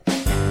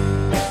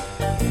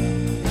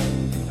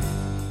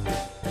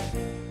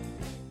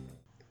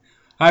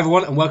Hi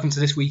everyone and welcome to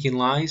This Week in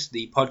Lies,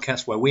 the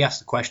podcast where we ask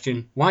the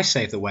question, why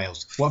save the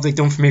whales? What have they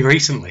done for me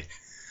recently?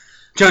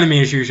 Joining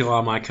me as usual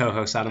are my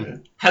co-hosts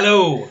Adam.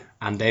 Hello.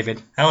 And David.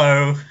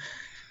 Hello.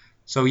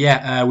 So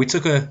we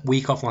took a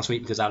week off last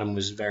week because Adam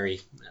was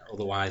very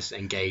otherwise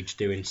engaged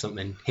doing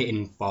something,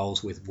 hitting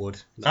balls with wood.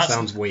 That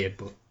sounds weird,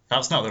 but...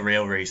 That's not the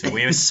real reason.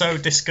 We were so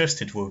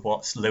disgusted with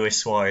what Luis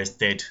Suarez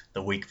did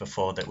the week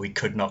before that we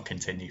could not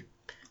continue.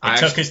 It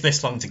took us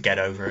this long to get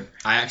over it.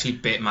 I actually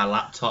bit my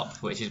laptop,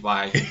 which is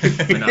why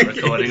we're not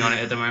recording on it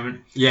at the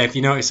moment. Yeah, if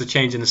you notice a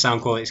change in the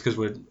sound quality, it's because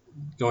we're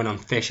going on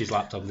Fish's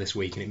laptop this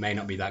week and it may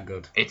not be that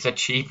good. It's a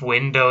cheap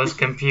Windows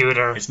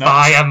computer. It's not-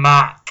 Buy a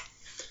Mac.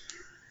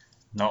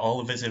 Not all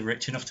of us are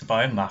rich enough to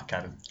buy a Mac,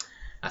 Adam.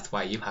 That's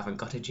why you haven't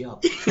got a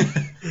job.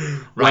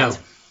 Right. Well,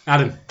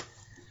 Adam.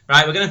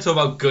 Right, we're going to talk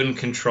about gun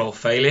control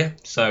failure.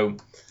 So,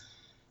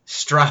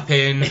 strap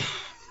in,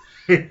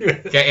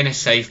 get in a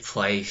safe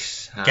place.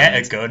 Get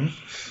a gun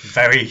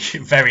very,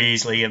 very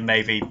easily and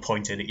maybe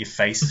point it at your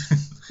face.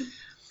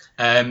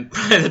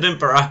 President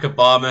Barack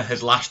Obama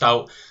has lashed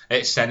out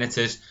at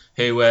senators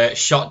who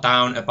shot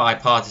down a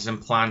bipartisan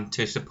plan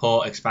to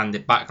support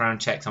expanded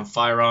background checks on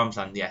firearms,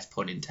 and yes,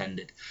 pun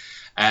intended.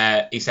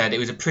 He said it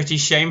was a pretty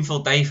shameful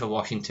day for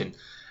Washington,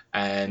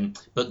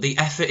 but the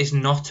effort is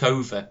not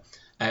over.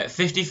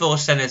 54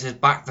 senators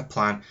backed the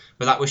plan,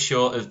 but that was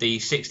short of the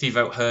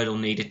 60-vote hurdle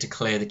needed to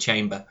clear the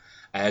chamber.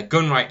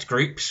 Gun rights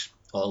groups,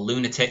 or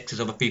lunatics as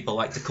other people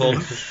like to call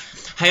them,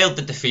 hailed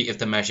the defeat of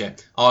the measure,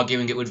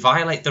 arguing it would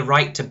violate the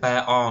right to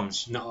bear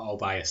arms. Not all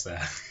bias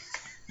there.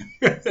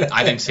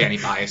 I didn't see any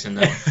bias in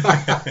there.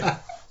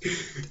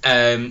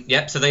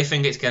 So they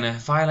think it's going to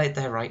violate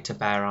their right to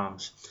bear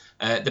arms.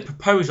 The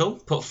proposal,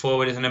 put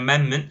forward as an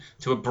amendment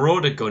to a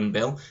broader gun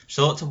bill,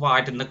 sought to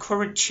widen the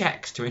current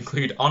checks to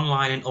include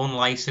online and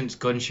unlicensed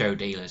gun show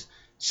dealers.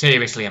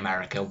 Seriously,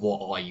 America,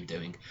 what are you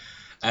doing?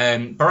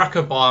 Barack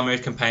Obama is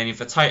campaigning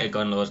for tighter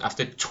gun laws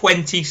after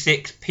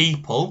 26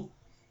 people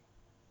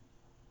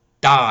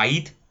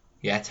died,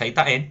 take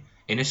that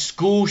in a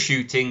school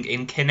shooting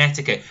in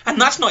Connecticut.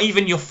 And that's not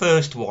even your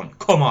first one.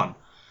 Come on.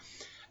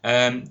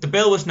 The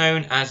bill was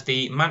known as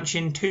the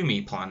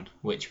Manchin-Toomey plan,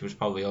 which was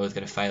probably always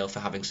going to fail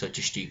for having such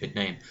a stupid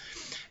name.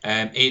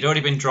 It had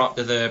already been dropped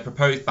as a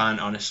proposed ban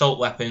on assault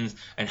weapons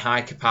and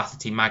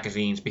high-capacity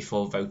magazines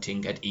before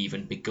voting had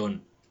even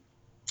begun.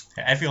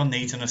 Everyone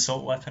needs an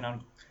assault weapon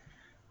on.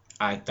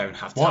 I don't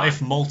have time. What if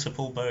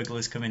multiple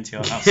burglars come into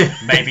your house?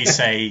 Maybe,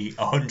 say,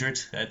 100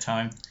 at a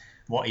time.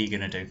 What are you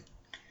going to do?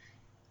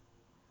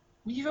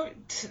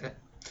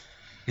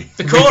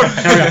 The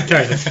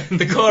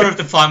core of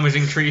the plan was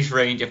increased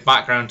range of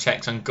background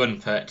checks on gun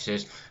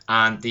purchases,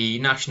 and the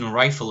National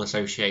Rifle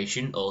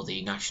Association, or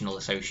the National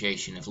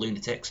Association of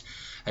Lunatics,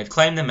 had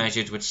claimed the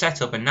measures would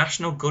set up a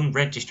national gun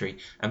registry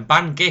and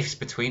ban gifts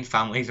between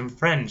families and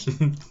friends.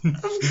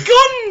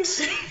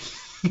 Guns!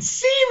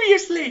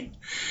 Seriously!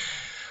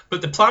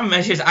 But the plan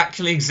measures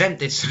actually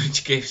exempted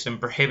such gifts and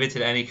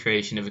prohibited any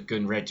creation of a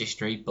gun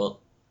registry, but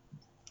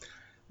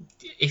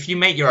if you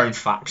make your own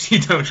facts, you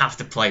don't have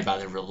to play by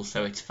the rules,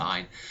 so it's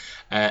fine.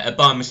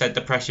 Obama said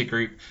the pressure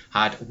group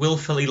had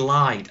willfully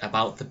lied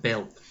about the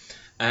bill.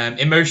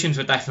 Emotions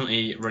were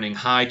definitely running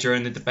high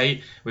during the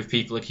debate, with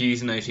people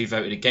accusing those who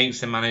voted against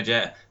the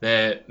measure,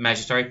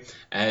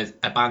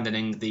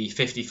 abandoning the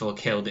 54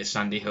 killed at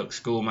Sandy Hook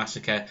school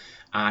massacre,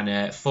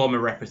 and former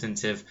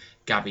Representative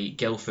Gabby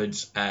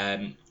Gilfords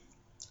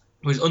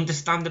was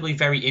understandably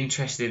very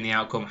interested in the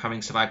outcome,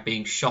 having survived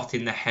being shot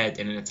in the head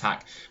in an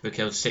attack that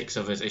killed 6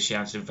 others as she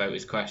answered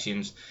voters'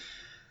 questions.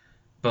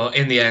 But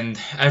in the end,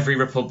 every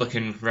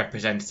Republican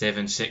representative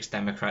and 6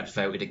 Democrats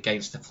voted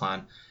against the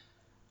plan,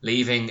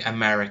 leaving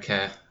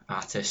America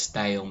at a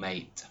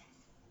stalemate.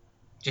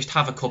 Just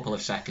have a couple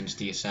of seconds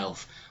to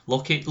yourself.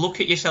 Look at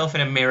yourself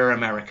in a mirror,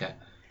 America,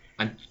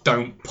 and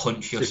don't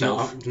punch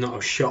yourself. Should not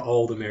have shot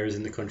all the mirrors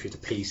in the country to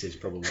pieces,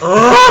 probably.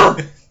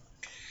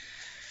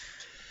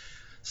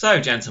 So,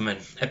 gentlemen,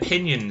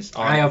 opinions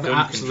on I have gun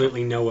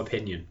absolutely no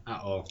opinion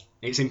at all.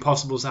 It's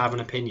impossible to have an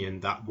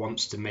opinion that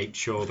wants to make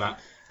sure that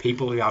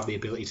people who have the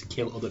ability to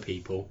kill other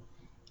people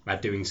are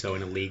doing so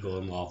in a legal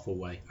and lawful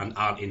way and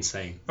aren't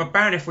insane. But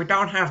Ben, if we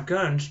don't have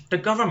guns, the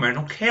government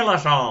will kill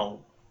us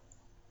all.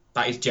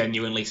 That is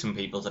genuinely some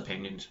people's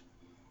opinions.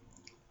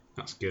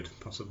 That's good,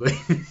 possibly.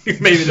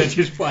 Maybe they're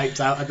just wiped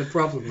out at the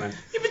problem then.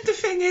 Yeah, but the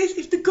thing is,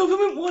 if the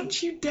government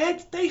wants you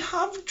dead, they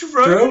have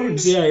drones.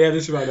 Drones? Yeah,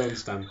 this is what I don't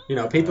understand. You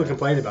know, people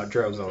complain about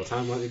drones all the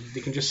time. Like,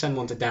 they can just send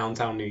one to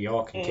downtown New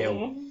York and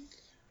kill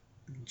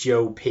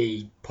Joe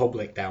P.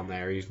 Public down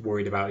there who's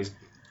worried about his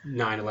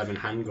 9/11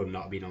 handgun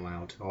not being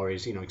allowed, or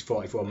his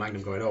 44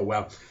 Magnum going, oh,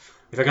 well,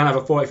 if I can't have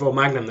a 44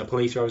 Magnum, the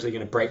police are obviously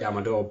going to break down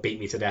my door, beat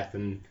me to death,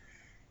 and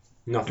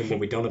nothing will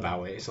be done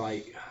about it. It's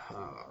like...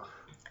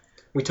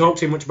 we talk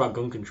too much about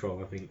gun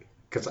control, I think,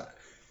 because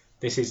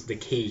this is the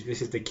key.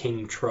 This is the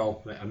king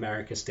troll that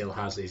America still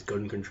has, is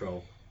gun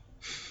control.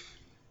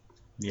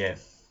 Yeah.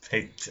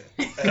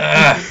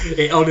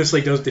 It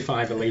honestly does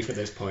defy belief at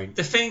this point.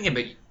 The thing,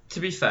 but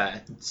to be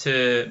fair,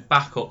 to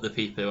back up the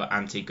people who are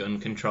anti-gun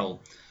control,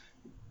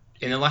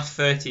 In the last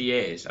 30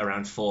 years,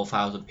 around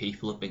 4,000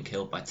 people have been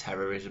killed by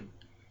terrorism,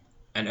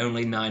 and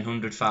only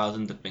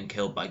 900,000 have been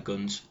killed by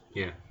guns.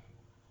 Yeah.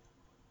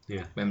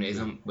 I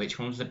mean, which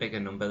one's the bigger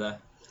number there?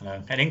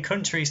 And in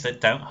countries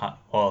that don't have,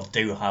 or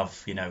do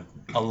have,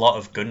 a lot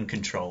of gun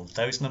control,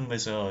 those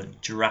numbers are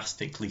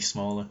drastically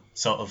smaller.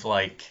 Sort of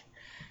like,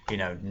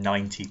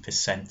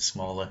 90%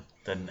 smaller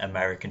than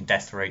American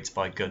death rates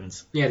by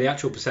guns. Yeah, the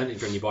actual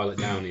percentage when you boil it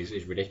down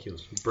is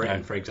ridiculous.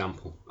 Britain, for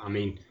example. I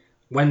mean,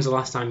 when's the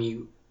last time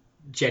you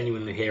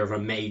genuinely hear of a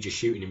major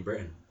shooting in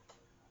Britain?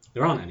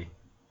 There aren't any.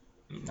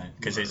 No,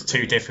 because it's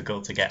too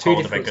difficult to get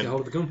hold of a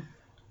gun.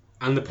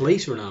 And the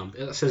police are unarmed.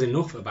 That says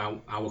enough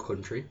about our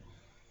country.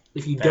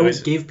 If you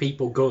don't give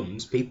people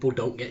guns, people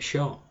don't get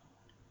shot.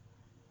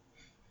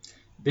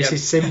 This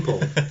is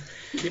simple.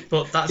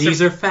 But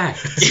These are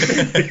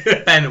facts.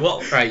 Ben,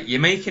 right, you're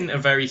making a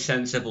very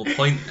sensible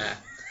point there.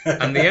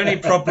 And the only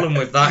problem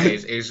with that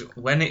is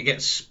when it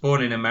gets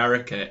spun in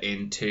America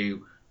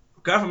into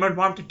government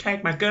want to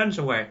take my guns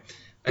away.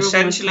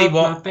 Essentially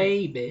what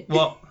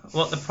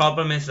the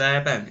problem is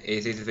there, Ben,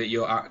 is that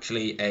you're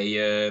actually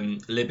a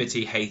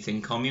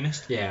liberty-hating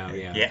communist. Yeah.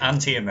 You're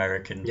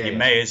anti-American. You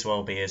may as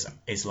well be as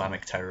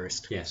Islamic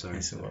terrorist. Yeah,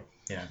 sorry.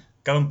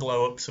 Go and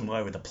blow up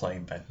somewhere with a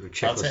plane, Ben.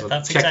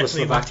 That's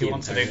exactly what you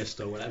want to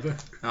do. Or whatever.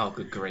 Oh,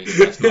 good grief.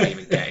 Let's not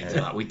even get into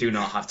that. We do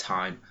not have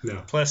time.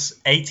 No. Plus,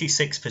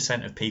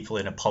 86% of people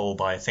in a poll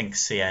by, I think,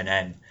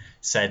 CNN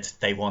said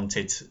they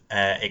wanted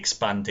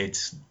expanded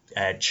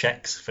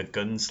checks for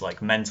guns,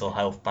 like mental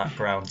health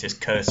background,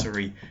 just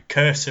cursory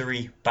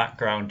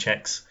background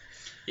checks.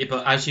 Yeah,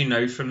 but as you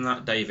know from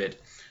that, David,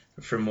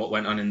 from what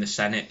went on in the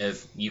Senate,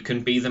 of you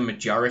can be the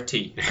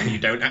majority and you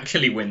don't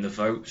actually win the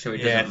vote, so it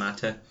doesn't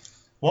matter.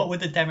 What were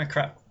the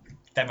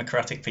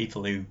Democratic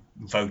people who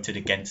voted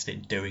against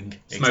it doing?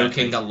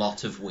 Smoking a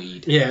lot of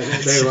weed. Yeah,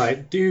 they're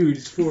like, dude,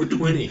 it's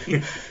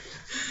 420.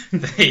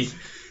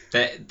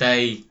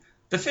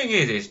 The thing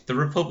is the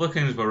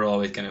Republicans were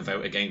always going to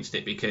vote against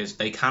it because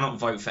they cannot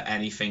vote for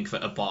anything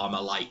that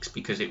Obama likes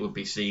because it would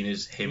be seen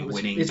as him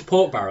winning. It's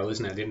pork barrel,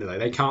 isn't it, at the end of the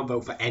day? They can't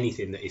vote for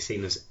anything that is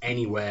seen as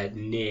anywhere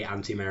near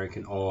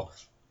anti-American or,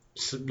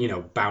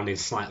 bounded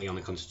slightly on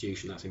the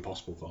Constitution. That's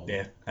impossible for them.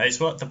 Yeah, it's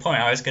what the point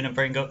I was going to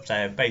bring up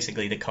there.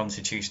 Basically, the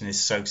Constitution is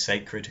so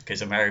sacred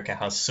because America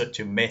has such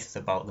a myth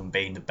about them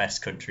being the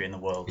best country in the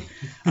world,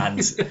 and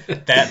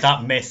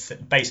that myth,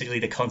 basically,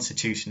 the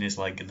Constitution is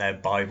like their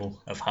Bible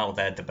of how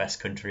they're the best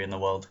country in the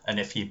world. And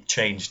if you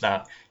change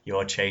that,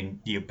 you're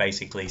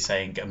basically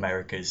saying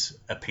America's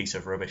a piece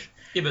of rubbish.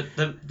 Yeah,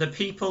 but the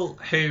people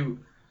who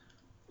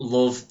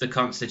love the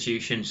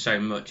Constitution so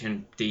much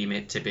and deem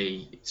it to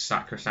be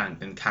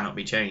sacrosanct and cannot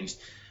be changed,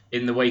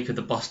 in the wake of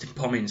the Boston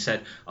bombing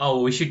said,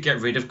 we should get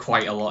rid of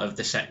quite a lot of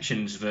the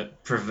sections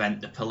that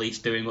prevent the police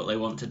doing what they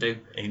want to do.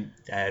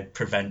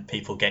 Prevent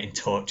people getting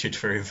tortured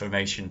for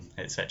information,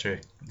 etc.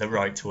 The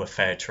right to a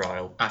fair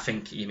trial. I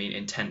think you mean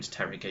intense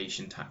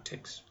interrogation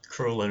tactics.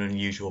 Cruel and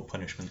unusual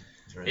punishment.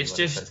 It's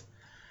just...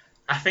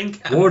 I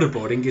think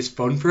waterboarding is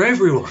fun for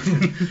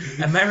everyone.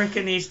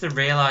 America needs to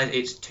realise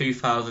it's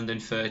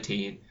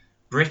 2013.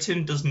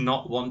 Britain does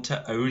not want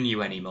to own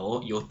you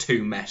anymore. You're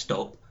too messed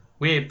up.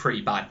 We're pretty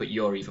bad, but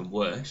you're even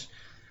worse.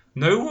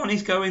 No one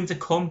is going to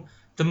come.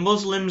 The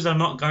Muslims are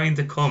not going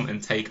to come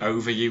and take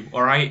over you,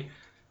 alright?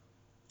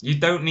 You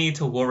don't need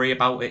to worry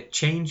about it.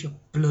 Change your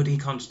bloody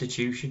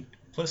constitution.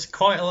 Plus,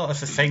 quite a lot of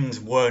the things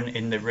weren't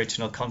in the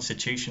original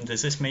Constitution.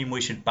 Does this mean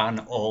we should ban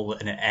all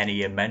and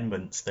any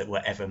amendments that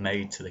were ever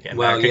made to the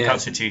American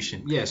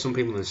Constitution? Yeah, some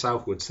people in the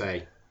South would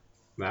say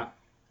that.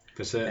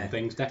 For certain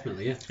things,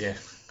 definitely, yeah. Yeah.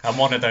 And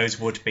one of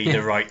those would be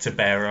the right to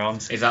bear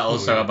arms. Is that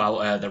also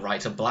about the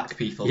rights of black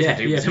people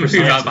to move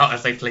about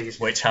as they please?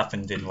 Which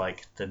happened in,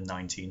 the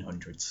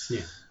 1900s.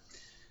 Yeah.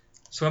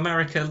 So,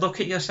 America,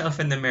 look at yourself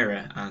in the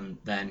mirror, and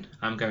then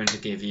I'm going to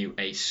give you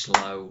a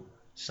slow,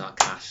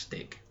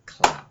 sarcastic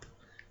clap.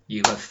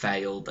 You have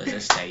failed as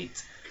a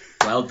state.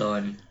 Well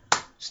done.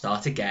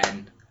 Start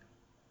again.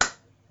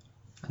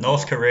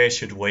 North Korea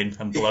should win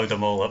and blow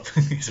them all up,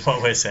 is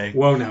what we're saying.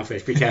 Whoa now,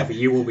 Fish, be careful.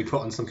 You will be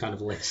put on some kind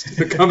of list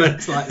for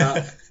comments like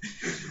that.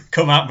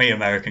 Come at me,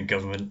 American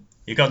government.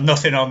 You got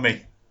nothing on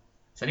me.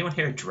 Does anyone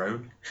hear a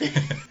drone?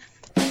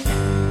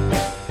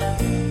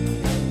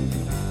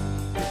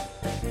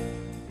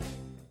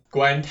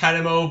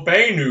 Guantanamo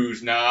Bay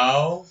news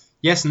now.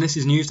 Yes, and this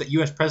is news that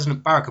US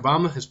President Barack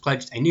Obama has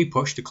pledged a new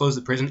push to close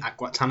the prison at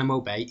Guantanamo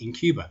Bay in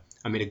Cuba,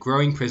 amid a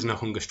growing prisoner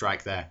hunger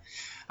strike there.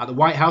 At the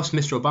White House,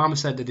 Mr. Obama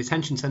said the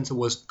detention center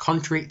was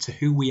contrary to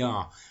who we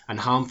are and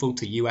harmful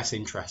to US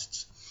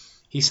interests.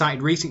 He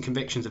cited recent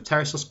convictions of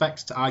terror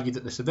suspects to argue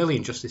that the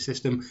civilian justice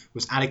system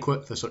was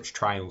adequate for such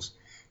trials.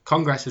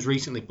 Congress has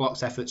recently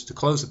blocked efforts to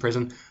close the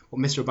prison, but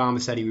Mr. Obama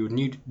said he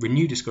would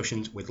renew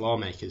discussions with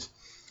lawmakers.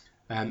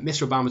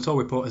 Mr. Obama told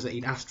reporters that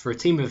he'd asked for a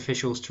team of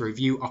officials to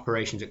review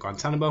operations at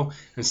Guantanamo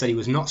and said he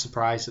was not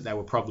surprised that there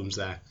were problems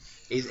there.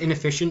 It is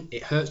inefficient,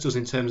 it hurts us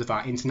in terms of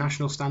our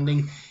international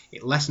standing,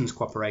 it lessens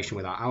cooperation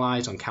with our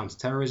allies on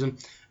counter-terrorism,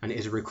 and it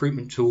is a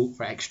recruitment tool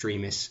for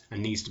extremists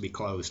and needs to be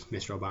closed,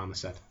 Mr. Obama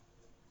said.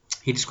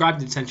 He described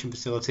the detention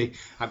facility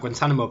at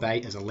Guantanamo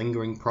Bay as a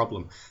lingering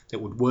problem that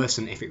would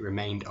worsen if it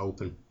remained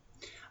open.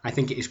 I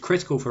think it is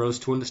critical for us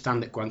to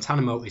understand that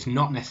Guantanamo is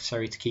not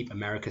necessary to keep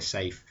America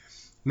safe,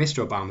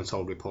 Mr. Obama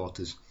told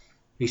reporters.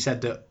 He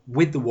said that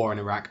with the war in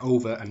Iraq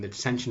over and the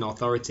detention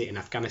authority in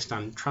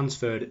Afghanistan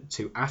transferred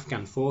to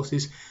Afghan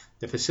forces,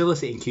 the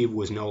facility in Cuba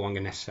was no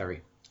longer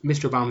necessary.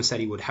 Mr. Obama said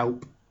he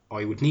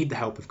would need the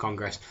help of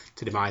Congress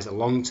to devise a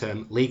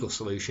long-term legal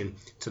solution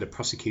to the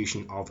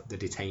prosecution of the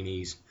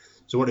detainees.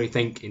 So what do you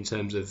think in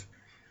terms of...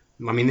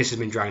 I mean, this has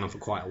been dragging on for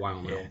quite a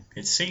while now. Yeah,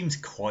 it seems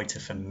quite a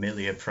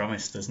familiar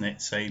promise, doesn't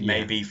it? Say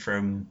maybe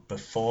from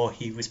before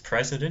he was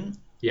president,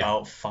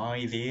 about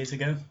 5 years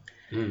ago.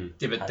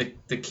 Yeah, but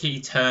the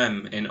key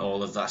term in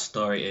all of that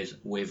story is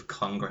with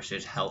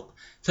Congress's help.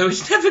 So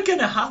it's never going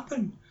to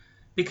happen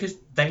because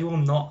they will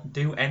not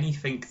do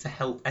anything to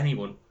help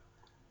anyone.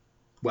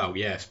 Well,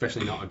 yeah,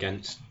 especially not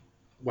against...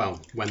 Well,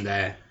 when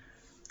they're...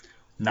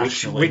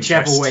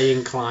 Whichever way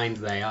inclined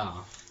they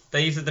are.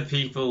 These are the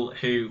people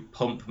who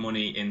pump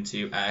money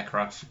into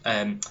aircraft,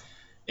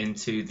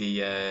 into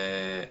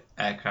the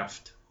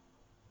aircraft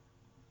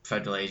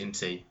federal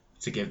agency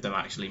to give them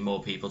actually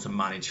more people to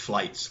manage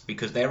flights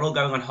because they're all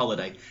going on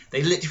holiday.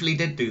 They literally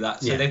did do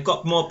that, so they've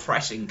got more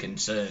pressing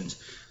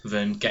concerns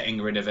than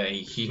getting rid of a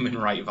human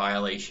right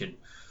violation.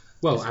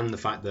 Well, and the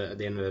fact that at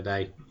the end of the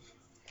day,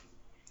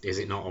 is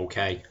it not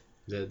okay?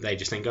 They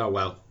just think, oh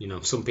well,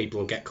 some people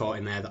will get caught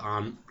in there that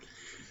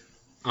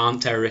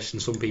aren't terrorists,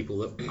 and some people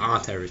that are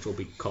terrorists will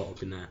be caught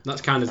up in there.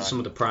 That's kind of some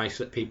of the price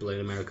that people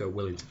in America are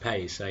willing to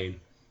pay, is saying,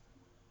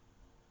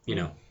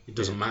 it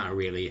doesn't matter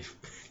really if...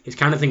 It's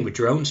kind of thing with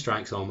drone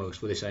strikes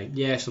almost, where they say,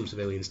 yeah, some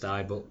civilians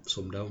die, but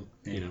some don't,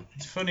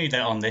 It's funny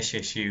that on this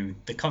issue,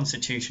 the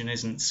Constitution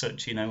isn't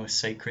such, a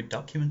sacred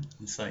document.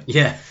 It's like...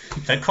 Yeah.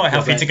 They're quite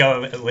happy to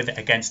go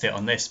against it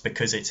on this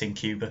because it's in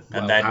Cuba,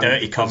 and they're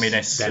dirty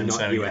communists. They're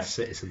not US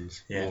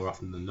citizens, more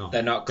often than not.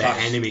 They're not They're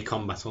enemy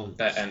combatants.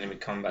 They're enemy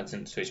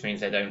combatants, which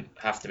means they don't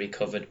have to be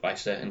covered by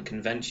certain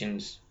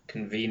conventions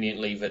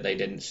conveniently that they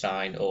didn't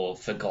sign or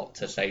forgot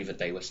to say that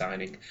they were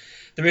signing.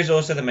 There is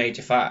also the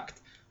major fact,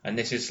 and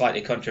this is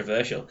slightly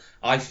controversial,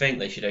 I think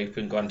they should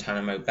open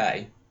Guantanamo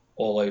Bay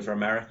all over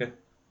America.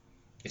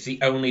 It's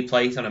the only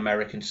place on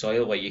American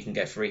soil where you can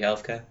get free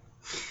healthcare.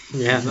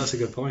 Yeah, that's a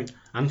good point.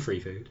 And free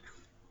food.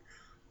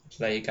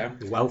 So there you go.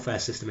 The welfare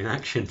system in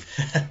action.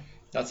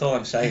 That's all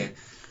I'm saying.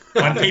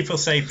 When people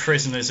say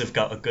prisoners have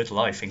got a good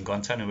life in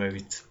Guantanamo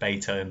Bay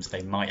terms,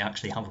 they might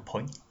actually have a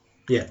point.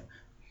 Yeah.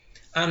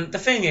 And the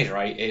thing is,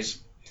 right, is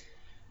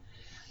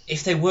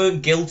if they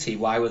weren't guilty,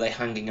 why were they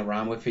hanging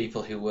around with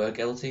people who were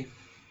guilty?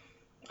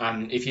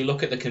 And if you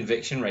look at the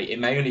conviction rate, it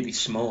may only be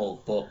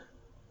small, but...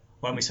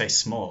 When we say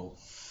small,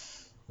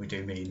 we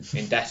do mean...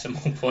 In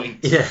decimal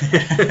points. Yeah.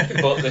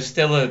 But there's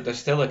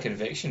still a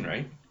conviction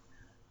rate.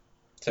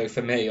 So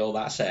for me, all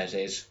that says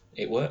is,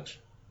 it works.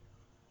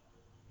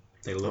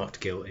 They looked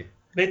guilty.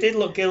 They did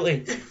look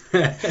guilty.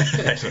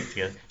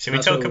 Should we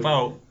talk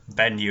about,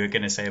 Ben, you were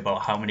going to say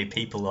about how many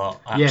people are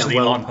actually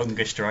on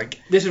hunger strike?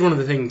 This is one of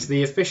the things.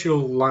 The official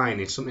line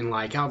is something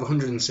like, out of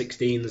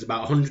 116, there's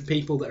about 100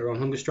 people that are on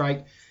hunger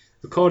strike.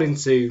 According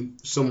to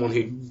someone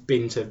who'd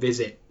been to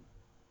visit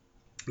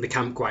the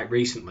camp quite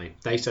recently,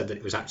 they said that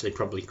it was actually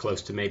probably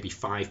close to maybe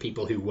 5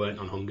 people who weren't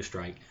on hunger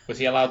strike. Was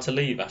he allowed to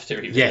leave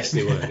after he visited? Yes,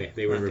 they were.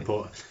 They were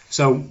reported.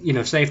 So,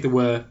 say if there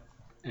were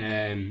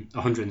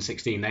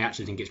 116, they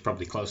actually think it's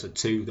probably closer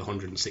to the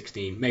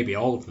 116, maybe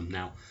all of them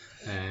now.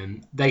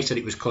 They said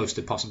it was close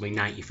to possibly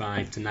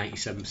 95 to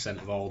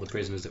 97% of all the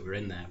prisoners that were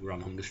in there were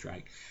on hunger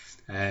strike.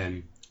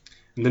 And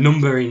the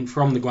number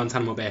from the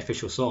Guantanamo Bay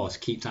official source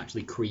keeps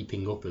actually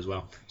creeping up as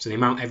well. So the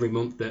amount every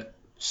month that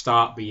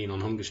start being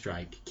on hunger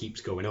strike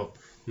keeps going up.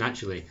 And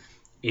actually,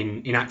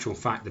 in actual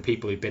fact, the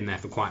people who've been there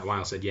for quite a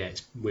while said,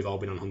 we've all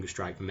been on hunger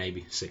strike for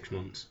maybe 6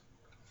 months.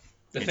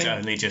 It's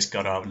only just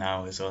got out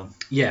now as well.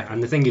 Yeah,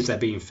 and the thing is they're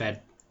being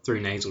fed through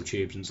nasal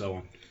tubes and so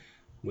on,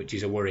 which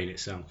is a worry in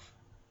itself.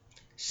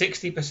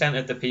 60%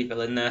 of the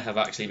people in there have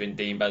actually been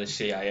deemed by the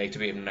CIA to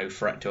be no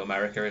threat to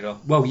America at all.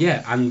 Well,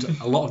 yeah, and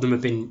a lot of them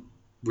have been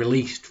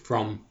released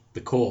from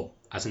the court,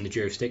 as in the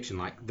jurisdiction.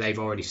 Like, they've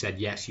already said,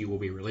 yes, you will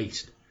be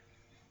released.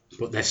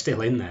 But they're still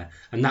in there,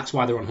 and that's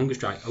why they're on hunger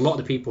strike. A lot of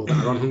the people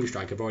that are on hunger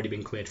strike have already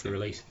been cleared for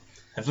release.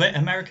 Have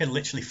America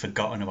literally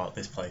forgotten about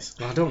this place?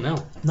 Well, I don't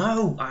know.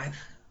 No,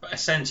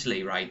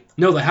 essentially, right?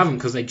 No, they haven't,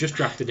 because they just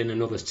drafted in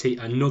another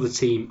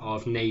team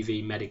of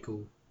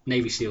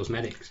Navy SEALs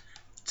medics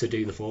to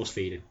do the force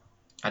feeding.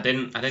 I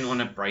didn't want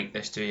to break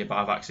this to you, but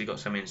I've actually got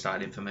some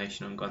inside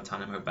information on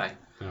Guantanamo Bay.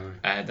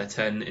 Right. They're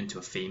turning it into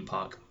a theme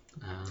park.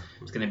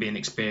 It's going to be an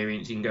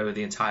experience. You can go with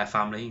the entire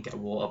family. You can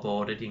get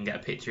waterboarded. You can get a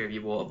picture of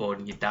you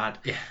waterboarding your dad.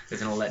 Yeah.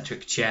 There's an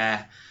electric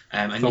chair.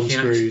 And Thumb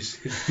screws.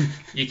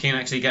 You can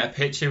actually get a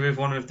picture with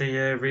one of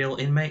the real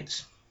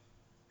inmates.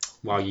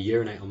 While you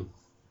urinate on them.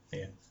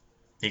 Yeah.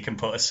 You can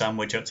put a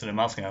sandwich up to the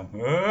mouth and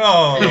go,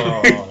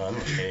 oh,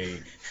 okay.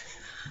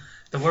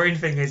 The worrying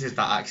thing is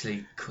that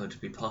actually could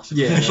be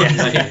possible.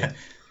 Yeah.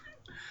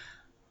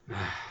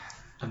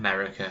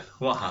 America,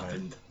 what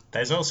happened?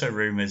 There's also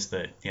rumours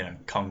that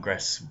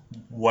Congress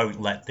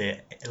won't let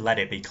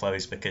it be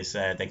closed because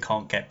they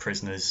can't get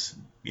prisoners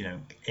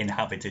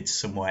inhabited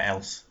somewhere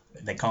else.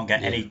 They can't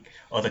get any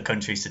other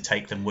countries to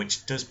take them,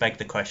 which does beg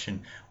the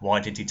question: why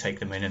did he take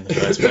them in the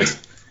first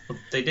place?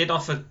 They did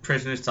offer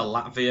prisoners to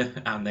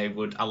Latvia, and they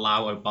would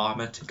allow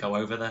Obama to go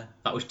over there.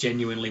 That was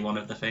genuinely one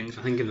of the things.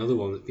 I think another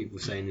one that people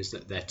are saying is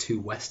that they're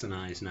too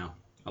westernised now.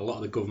 A lot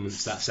of the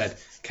governments that said,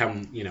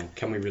 can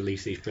we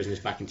release these prisoners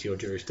back into your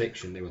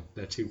jurisdiction?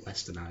 They're too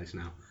westernised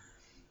now.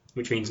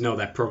 Which means, no,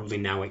 they're probably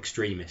now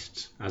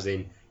extremists. As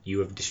in, you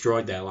have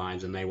destroyed their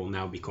lives and they will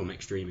now become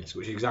extremists,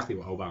 which is exactly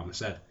what Obama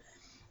said.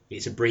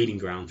 It's a breeding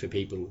ground for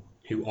people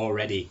who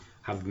already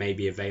have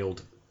maybe a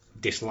veiled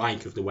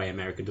dislike of the way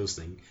America does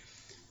things.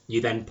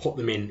 You then put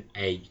them in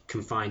a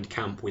confined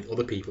camp with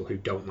other people who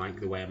don't like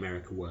the way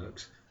America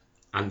works,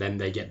 and then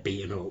they get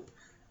beaten up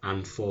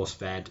and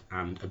force-fed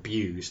and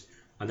abused,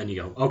 and then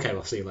you go, okay,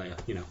 well, see you later.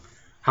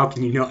 How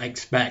can you not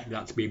expect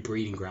that to be a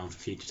breeding ground for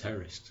future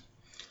terrorists?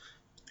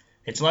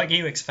 It's like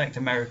you expect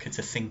America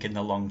to think in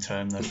the long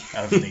term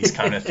of these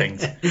kind of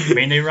things. I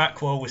mean, the Iraq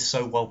War was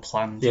so well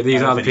planned. Yeah,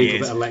 these are the people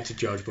years. that elected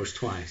George Bush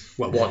twice.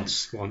 Well,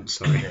 once,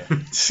 sorry. Yeah.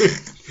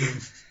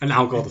 And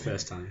Al Gore the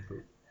first time.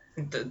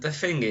 The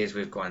thing is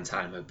with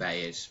Guantanamo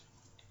Bay is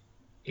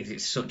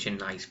it's such a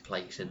nice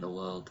place in the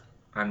world.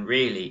 And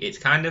really, it's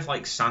kind of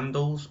like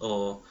Sandals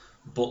or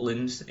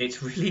Butlins.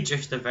 It's really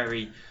just a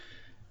very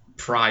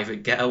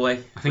private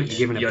getaway. I think you're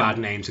giving a bad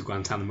name to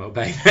Guantanamo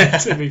Bay,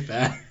 to be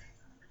fair.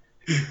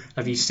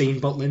 Have you seen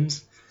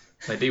Butlins?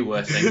 They do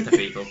worse things to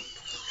people.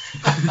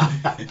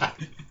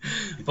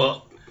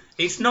 But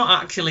it's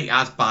not actually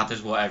as bad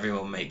as what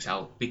everyone makes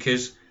out,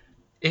 because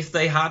if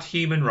they had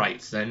human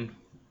rights, then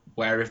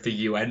where have the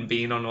UN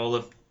been on all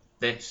of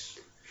this?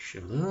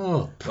 Shut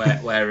up.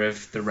 Where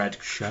have the Red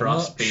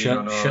Cross been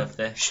on all of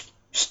this?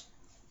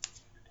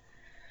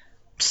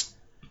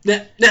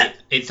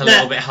 It's a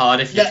little bit hard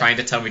if you're trying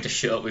to tell me to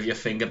shut up with your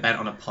finger bent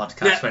on a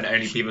podcast when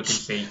only people can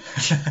see.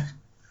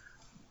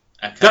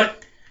 Okay.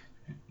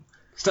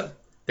 Stop.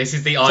 This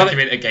is the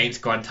argument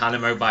against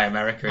Guantanamo by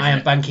America, isn't I am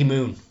it? Ban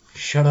Ki-moon.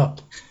 Shut up.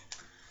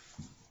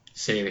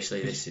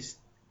 Seriously, this is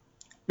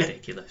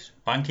ridiculous.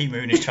 Ban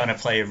Ki-moon is trying to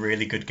play a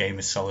really good game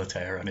of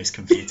solitaire on his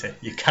computer.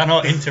 You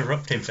cannot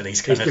interrupt him for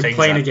these kind He's of been things.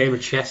 playing a game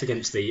of chess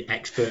against the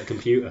expert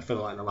computer for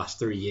like the last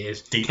 3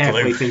 years. Deep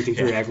carefully Blue. thinking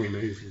through Yeah. every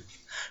move.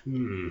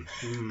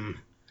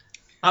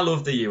 I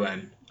love the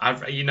UN. I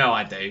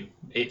do.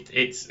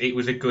 It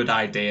was a good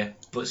idea,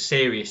 but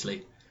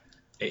seriously,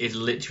 it is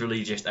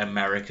literally just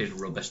America's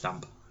rubber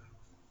stamp.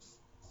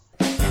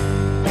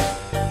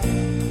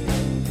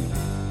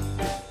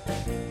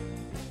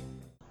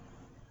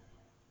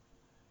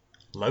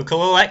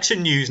 Local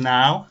election news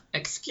now.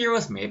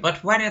 Excuse me,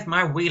 but when is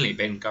my wheelie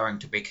bin going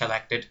to be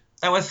collected?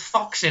 There was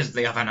foxes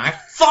the other night.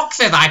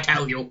 Foxes, I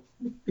tell you!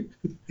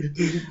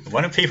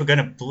 When are people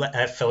going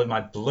to fill in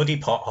my bloody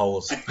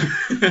potholes?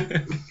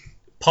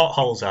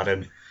 Potholes,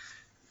 Adam.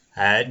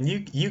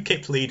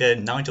 UKIP leader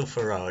Nigel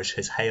Farage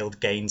has hailed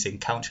gains in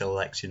council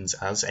elections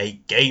as a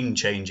game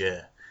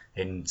changer,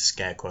 in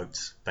scare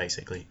quotes,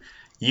 basically.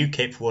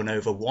 UKIP won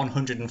over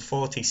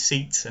 140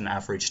 seats and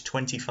averaged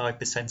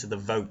 25% of the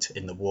vote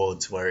in the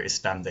wards where it is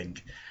standing.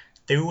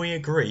 Do we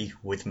agree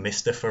with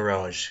Mr.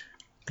 Farage?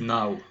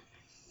 No.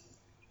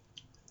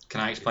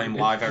 Can I explain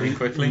why very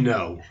quickly?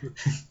 No.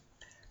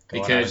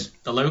 Because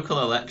the local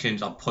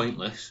elections are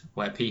pointless,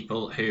 where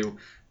people who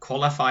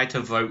qualify to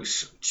vote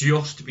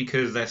just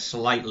because they're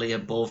slightly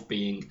above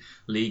being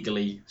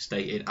legally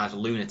stated as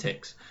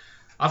lunatics.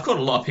 I've called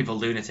a lot of people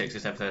lunatics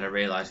this episode, I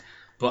realise,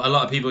 but a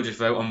lot of people just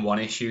vote on one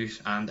issue,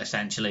 and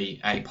essentially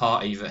a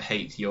party that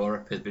hates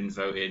Europe has been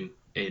voting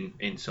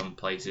in some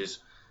places,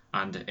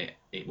 and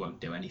it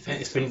won't do anything.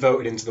 It's been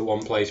voted into the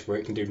one place where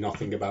it can do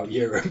nothing about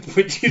Europe,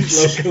 which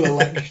is local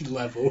election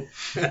level.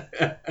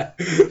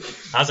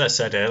 As I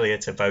said earlier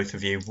to both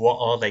of you, what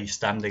are they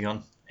standing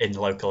on in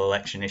local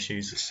election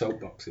issues?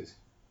 Soapboxes.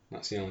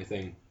 That's the only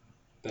thing.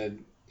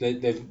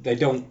 They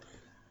don't.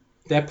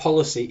 Their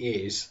policy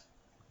is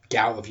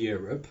get out of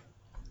Europe.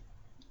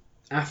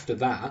 After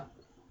that,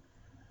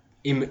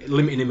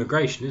 limiting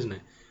immigration,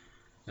 isn't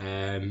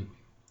it?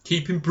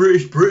 Keeping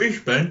British,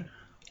 Ben.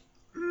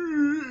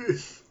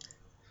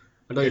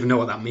 I don't even know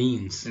what that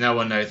means. No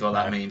one knows what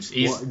that means.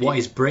 What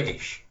is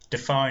British?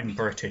 Define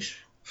British.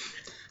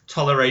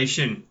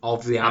 Toleration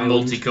Of the and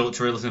island,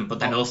 multiculturalism, but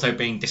then also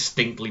being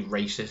distinctly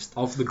racist.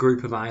 of the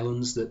group of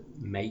islands that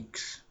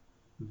makes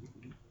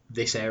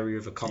this area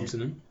of a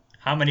continent.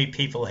 How many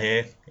people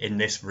here in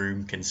this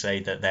room can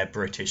say that they're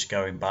British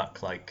going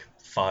back like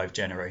 5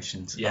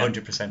 generations? Yeah.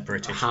 100%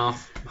 British.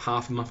 Half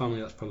of my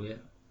family, that's probably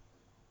it.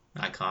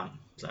 I can't.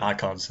 So. I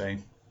can't say.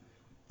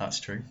 That's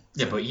true.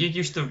 Yeah, but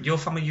your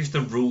family used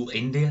to rule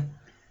India.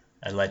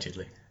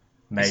 Allegedly.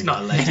 Maybe. It's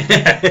not alleged.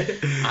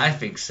 I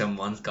think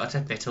someone's got a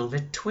little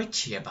bit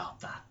twitchy about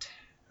that.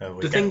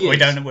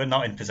 We're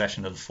not in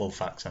possession of the full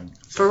facts.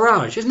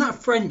 Farage, isn't that a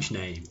French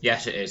name?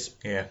 Yes, it is.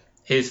 Yeah.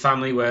 His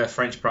family were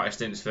French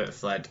Protestants that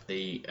fled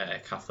the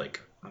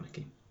Catholic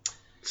monarchy.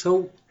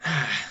 So,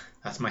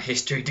 That's my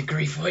history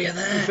degree for you The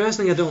there. first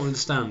thing I don't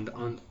understand,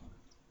 and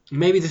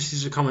maybe this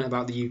is a comment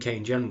about the UK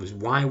in general, is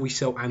why are we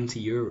so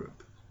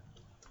anti-Europe?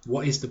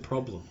 What is the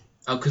problem?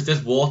 Oh, because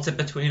there's water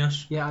between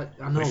us. Yeah,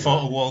 I know. We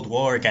fought a world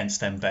war against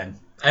them, Ben.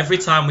 Every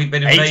time we've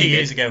been 80 invaded.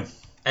 years ago.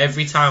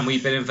 Every time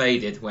we've been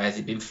invaded, where's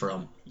it been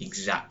from?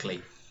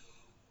 Exactly.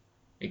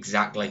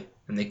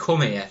 And they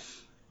come here,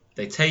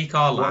 they take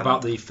our land. What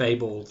about the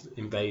fabled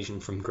invasion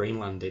from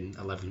Greenland in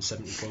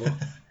 1174?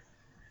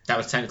 That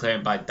was technically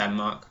owned by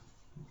Denmark.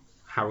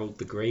 Harold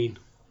the Green.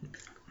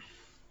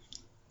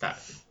 That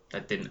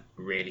didn't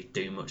really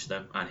do much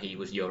though, and he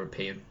was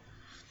European.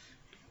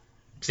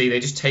 See,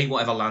 they just take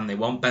whatever land they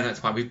want, Ben.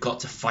 That's why we've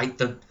got to fight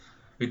them.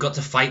 We've got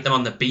to fight them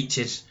on the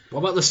beaches. What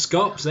about the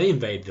Scots? They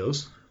invaded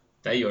us.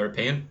 They're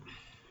European.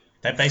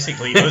 They're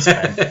basically us,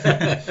 Ben.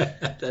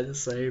 They're the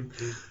same.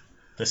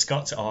 The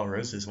Scots are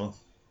us as well.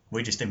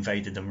 We just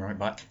invaded them right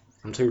back.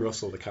 I'm too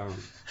Russell, can't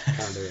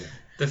do it.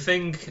 The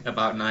thing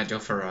about Nigel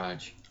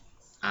Farage,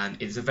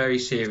 and it's a very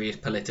serious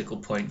political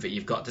point that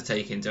you've got to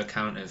take into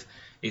account of,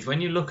 is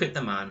when you look at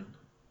the man,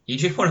 you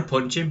just want to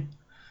punch him.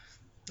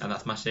 And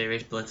that's my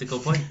serious political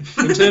point.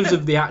 In terms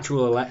of the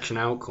actual election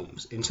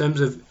outcomes, in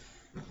terms of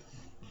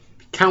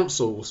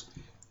councils,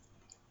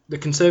 the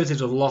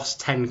Conservatives have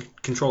lost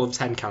control of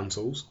 10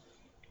 councils.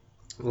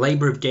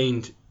 Labour have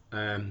gained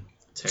 2.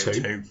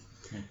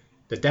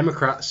 The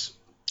Democrats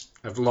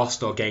have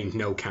lost or gained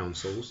no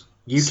councils.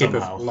 UKIP Somehow.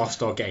 have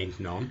lost or gained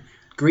none.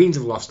 Greens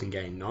have lost and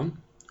gained none.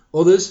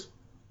 Others,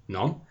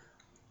 none.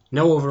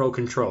 No overall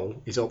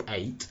control is up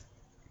 8.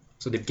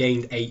 So they've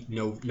gained 8.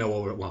 No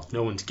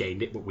one's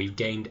gained it, but we've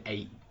gained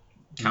 8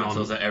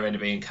 Councils that are going to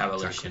be in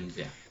coalitions,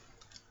 yeah.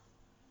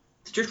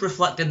 It's just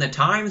reflecting the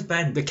times,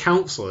 Ben. The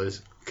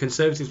councillors,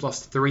 Conservatives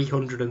lost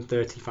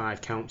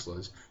 335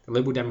 councillors. The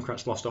Liberal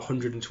Democrats lost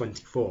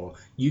 124.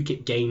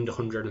 UKIP gained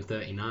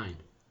 139.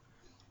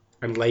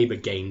 And Labour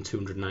gained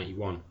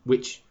 291,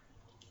 which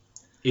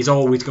is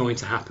always going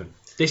to happen.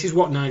 This is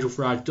what Nigel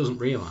Farage doesn't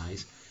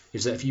realise,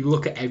 is that if you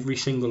look at every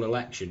single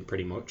election,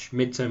 pretty much,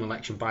 midterm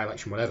election,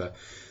 by-election, whatever,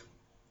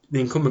 the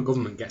incumbent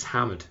government gets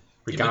hammered,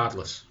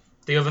 regardless.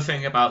 The other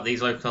thing about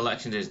these local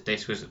elections is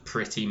this was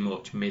pretty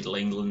much Middle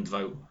England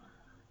vote.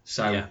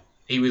 So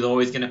he was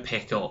always going to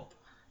pick up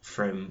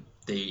from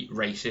the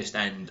racist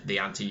end, the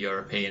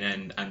anti-European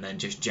end, and then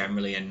just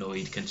generally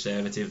annoyed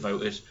Conservative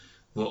voters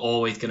were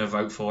always going to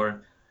vote for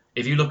him.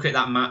 If you look at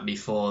that map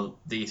before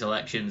these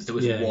elections, there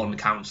was one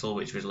council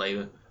which was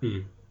Labour,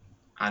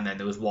 and then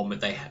there was one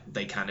that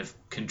they kind of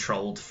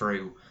controlled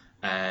through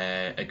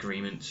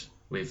agreements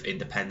with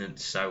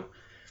independents. So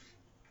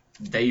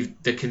the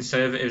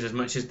Conservatives, as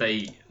much as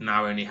they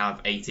now only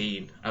have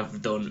 18,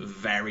 have done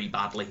very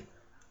badly.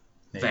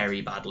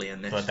 Very badly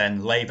in this. But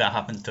then Labour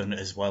haven't done it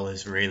as well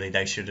as really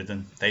they should have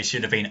done. They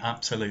should have been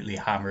absolutely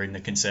hammering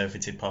the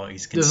Conservative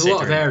parties. There's a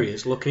lot of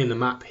areas, looking in the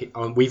map,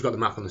 we've got the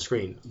map on the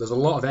screen, there's a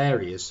lot of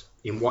areas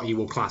in what you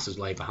will class as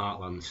Labour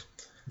heartlands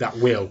that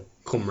will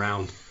come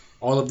round.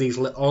 All of the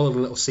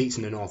little seats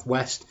in the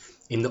northwest,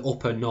 in the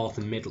upper north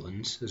and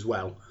Midlands as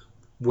well,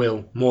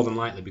 will more than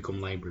likely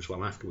become Labour as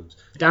well afterwards.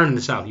 Down in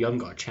the south, you haven't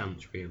got a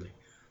chance, really.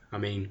 I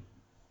mean...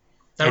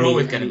 They're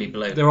always going to be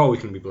blue. They're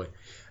always going to be blue.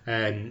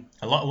 A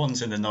lot of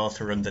ones in the north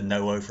are under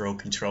no overall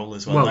control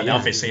as well.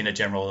 Obviously in a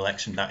general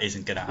election that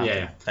isn't going to happen.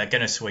 Yeah. They're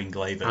going to swing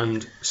Labour.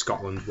 And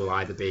Scotland will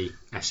either be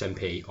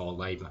SNP or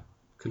Labour.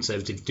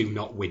 Conservatives do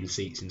not win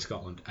seats in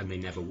Scotland, and they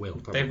never will.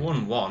 Probably. They've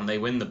won one. They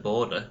win the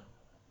border.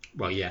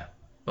 Well, yeah.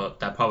 But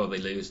they'll probably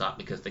lose that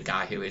because the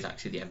guy who is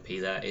actually the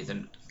MP there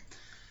isn't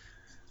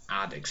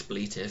ad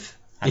expletive.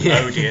 An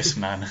odious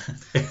man.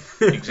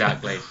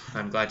 Exactly.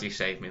 I'm glad you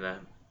saved me there.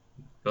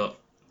 But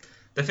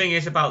the thing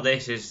is about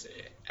this is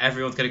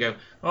everyone's going to go,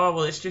 oh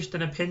well, it's just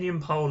an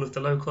opinion poll of the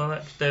local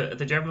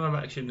the general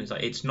election. It's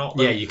like it's not.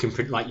 Yeah, you can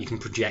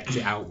project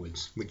it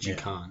outwards, which you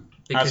can't.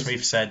 As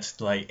we've said,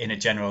 like in a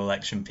general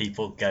election,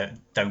 people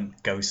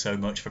don't go so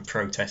much for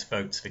protest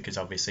votes because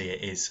obviously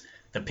it is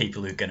the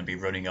people who are going to be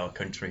running our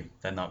country.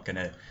 They're not going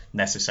to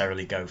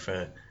necessarily go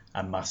for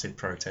a massive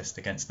protest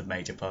against the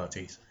major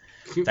parties.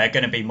 They're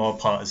going to be more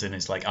partisan.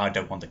 It's like I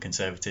don't want the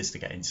Conservatives to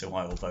get in, so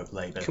I will vote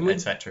Labour,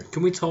 etc.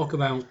 Can we talk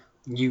about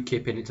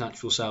UKIP in its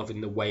actual self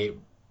in the way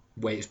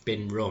it's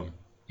been run?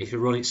 It's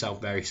run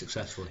itself very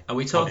successfully. Are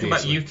we talking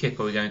about UKIP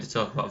or are we going to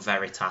talk about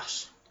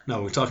Veritas?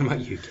 No, we're talking about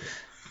UKIP.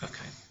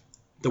 Okay.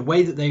 The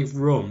way that they've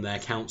run their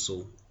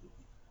council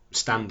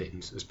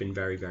stand-ins has been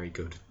very, very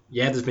good.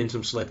 Yeah, there's been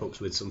some slip-ups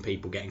with some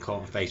people getting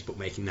caught on Facebook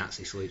making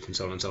Nazi salutes and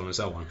so on and so on and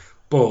so on.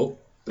 But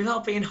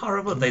without being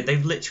horrible,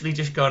 they've literally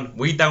just gone,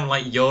 we don't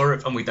like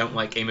Europe and we don't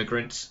like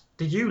immigrants.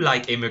 Do you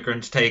like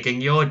immigrants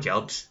taking your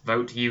jobs?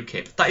 Vote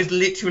UKIP. That has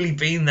literally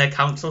been their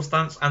council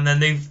stance, and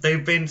then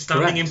they've been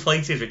standing in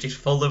places which is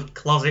full of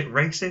closet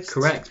racists.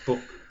 Correct,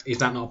 but is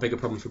that not a bigger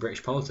problem for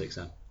British politics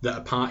then? That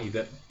a party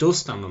that does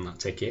stand on that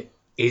ticket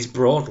is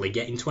broadly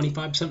getting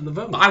 25% of the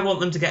vote. But I want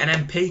them to get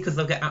an MP because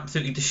they'll get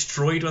absolutely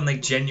destroyed when they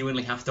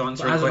genuinely have to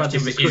answer a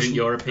question that isn't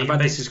European. I've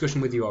had this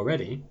discussion with you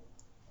already.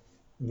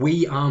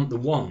 We aren't the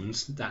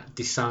ones that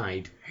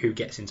decide who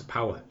gets into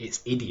power.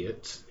 It's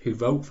idiots who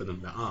vote for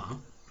them that are.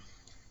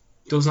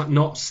 Does that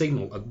not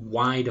signal a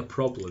wider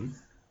problem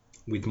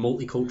with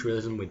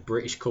multiculturalism, with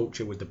British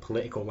culture, with the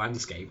political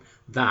landscape,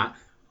 that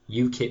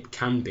UKIP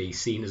can be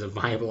seen as a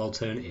viable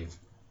alternative?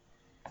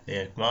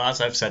 Yeah, well,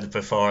 as I've said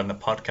before on the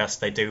podcast,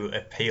 they do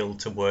appeal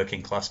to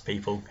working class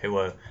people who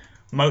are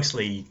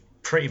mostly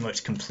pretty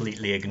much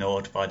completely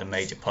ignored by the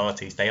major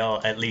parties. They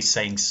are at least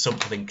saying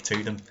something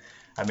to them.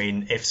 I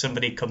mean, if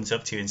somebody comes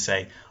up to you and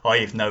say, "Oh,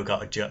 you've not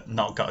got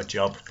a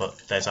job, but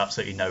there's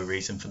absolutely no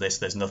reason for this.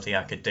 There's nothing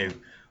I could do,"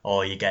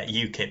 or you get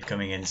UKIP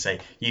coming in and say,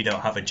 "You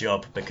don't have a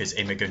job because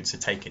immigrants are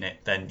taking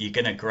it," then you're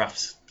gonna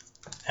grasp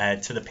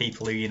to the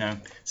people who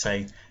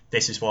say,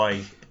 "This is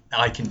why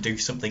I can do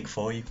something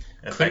for you,"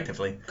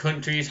 effectively.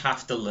 Countries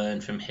have to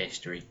learn from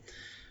history,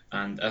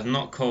 and I'm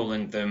not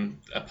calling them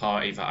a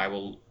party that I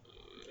will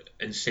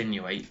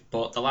insinuate,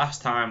 but the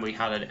last time we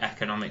had an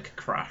economic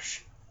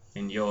crash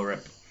in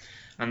Europe,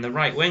 and the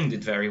right wing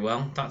did very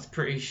well, that's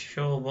pretty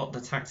sure what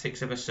the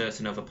tactics of a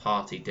certain other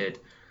party did.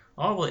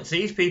 Oh, well, it's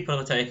these people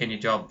who are taking your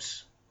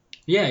jobs.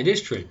 Yeah, it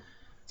is true.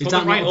 Is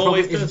that not a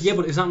problem?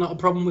 But is that not a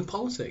problem with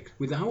politics,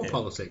 with our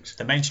politics?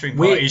 The mainstream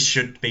parties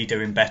should be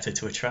doing better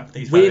to attract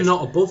these We're voters.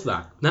 not above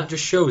that. That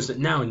just shows that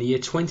now, in the year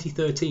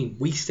 2013,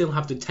 we still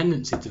have the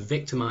tendency to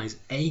victimise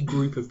a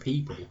group of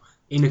people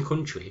in a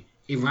country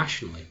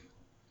irrationally.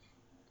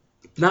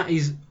 That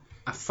is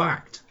a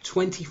fact.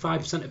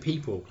 25% of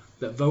people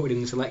that voted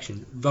in this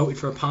election voted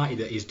for a party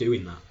that is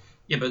doing that.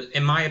 Yeah, but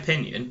in my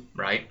opinion,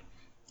 right,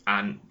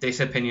 and this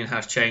opinion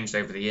has changed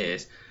over the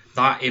years,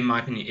 that, in my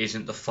opinion,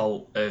 isn't the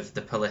fault of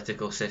the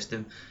political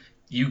system.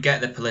 You get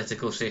the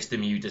political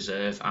system you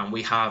deserve, and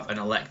we have an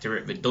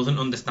electorate that doesn't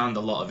understand a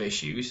lot of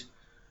issues.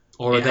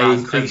 Or are they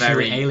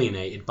increasingly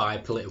alienated by a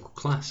political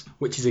class,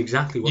 which is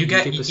exactly what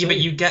UKIP is saying. But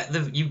you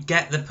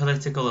get the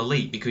political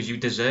elite because you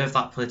deserve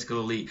that political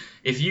elite.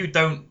 If you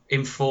don't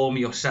inform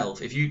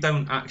yourself, if you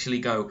don't actually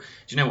go, do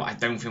you know what? I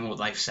don't think what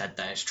they've said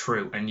there is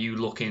true, and you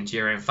look into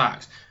your own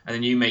facts, and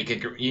then you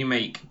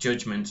make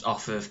judgments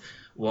off of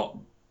what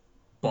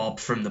Bob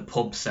from the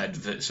pub said,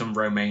 that some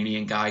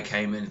Romanian guy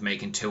came in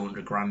making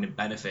 200 grand in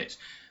benefits,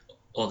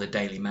 or the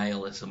Daily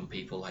Mail, as some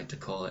people like to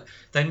call it,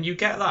 then you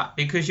get that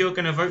because you're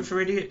going to vote for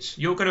idiots.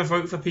 You're going to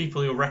vote for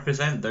people who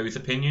represent those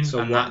opinions,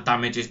 that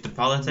damages the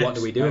politics. What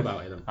do we do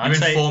about it then? You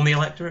inform the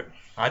electorate.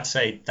 I'd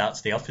say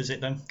that's the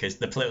opposite then, because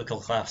the political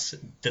class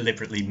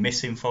deliberately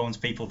misinforms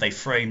people. They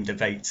frame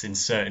debates in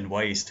certain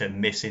ways to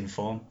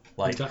misinform.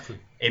 Like exactly.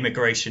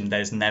 Immigration,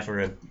 there's never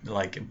a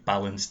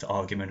balanced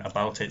argument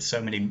about it.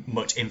 So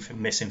much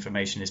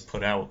misinformation is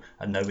put out,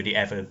 and nobody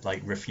ever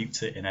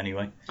refutes it in any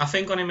way. I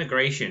think on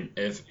immigration,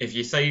 if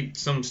you say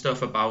some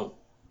stuff about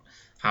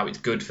how it's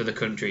good for the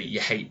country, you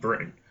hate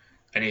Britain,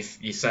 and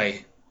if you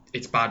say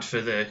it's bad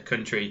for the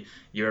country,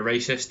 you're a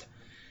racist.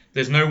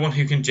 There's no one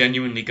who can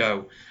genuinely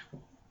go,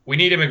 we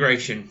need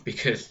immigration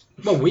because...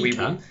 Well, we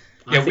can.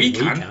 Yeah, we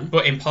can.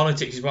 But in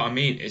politics is what I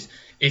mean is,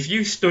 if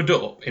you stood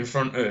up in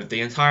front of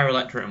the entire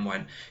electorate and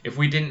went, if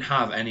we didn't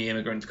have any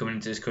immigrants coming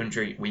into this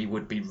country, we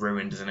would be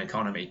ruined as an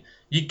economy.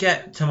 You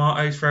get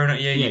tomatoes thrown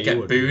at you, you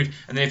get booed.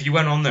 And then if you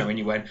went on there and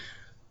you went,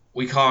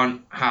 we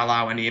can't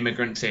allow any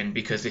immigrants in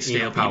because they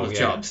steal people's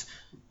jobs,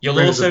 you'll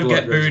also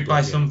get booed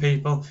by some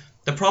people.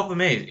 The problem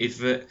is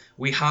that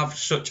we have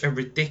such a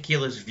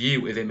ridiculous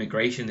view of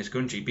immigration in this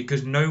country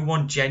because no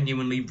one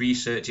genuinely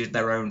researches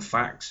their own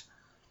facts.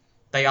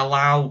 They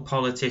allow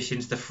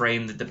politicians to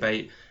frame the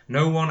debate.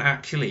 No one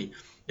actually...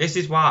 This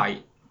is why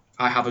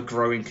I have a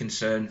growing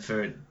concern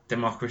for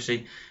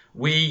democracy.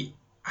 We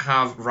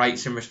have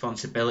rights and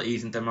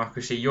responsibilities in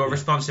democracy. Your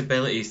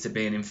responsibility is to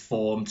be an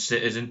informed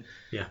citizen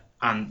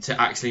and to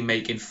actually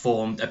make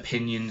informed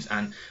opinions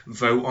and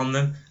vote on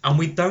them. And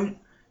we don't.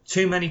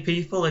 Too many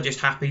people are just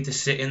happy to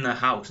sit in their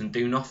house and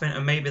do nothing,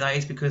 and maybe that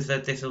is because they're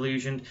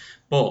disillusioned.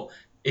 But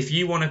if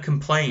you want to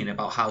complain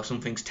about how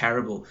something's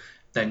terrible,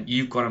 then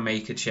you've got to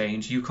make a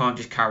change. You can't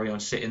just carry on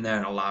sitting there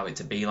and allow it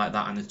to be like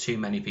that, and there's too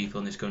many people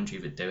in this country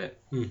that do it.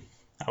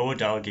 I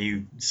would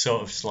argue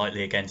sort of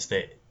slightly against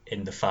it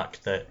in the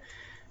fact that,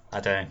 I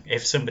don't know,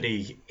 if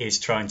somebody is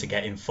trying to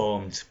get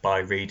informed by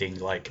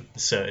reading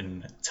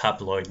certain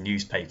tabloid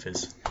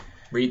newspapers...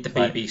 Read the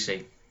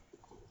BBC.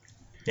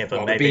 Yeah,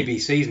 but maybe... the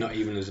BBC's not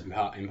even as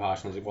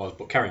impartial as it was,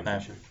 but carry on. No.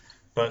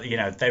 But,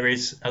 there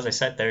is, as I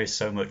said, there is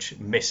so much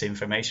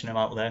misinformation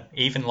out there.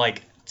 Even,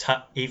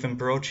 even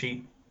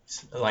broadsheets,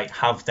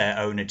 have their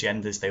own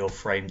agendas. They all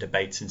frame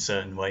debates in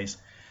certain ways.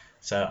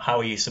 So how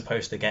are you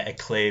supposed to get a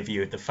clear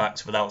view of the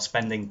facts without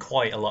spending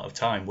quite a lot of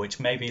time, which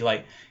maybe,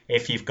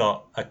 if you've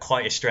got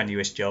quite a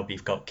strenuous job,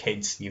 you've got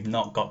kids, you've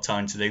not got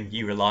time to do,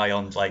 you rely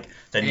on,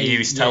 the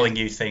news telling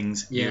you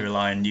things, you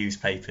rely on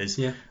newspapers,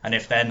 and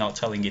if they're not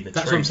telling you the truth...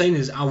 That's what I'm saying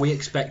is, are we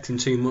expecting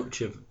too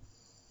much of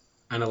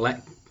an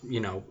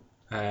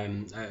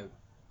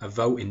a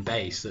voting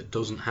base that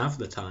doesn't have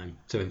the time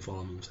to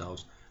inform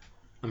themselves?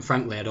 And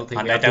frankly, I don't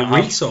think we have the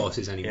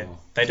resources anymore.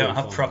 They don't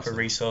have proper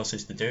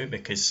resources to do it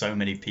because so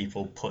many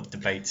people put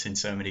debates in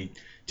so many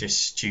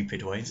just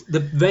stupid ways. The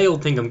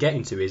veiled thing I'm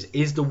getting to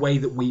is the way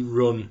that we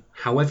run,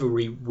 however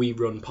we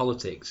run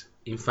politics,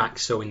 in fact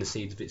sowing the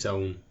seeds of its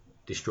own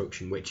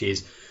destruction, which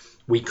is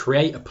we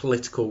create a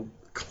political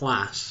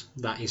class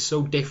that is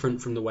so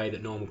different from the way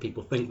that normal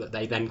people think that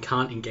they then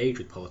can't engage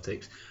with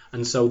politics,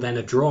 and so then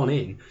are drawn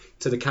in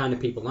to the kind of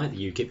people like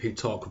the UKIP who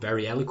talk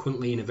very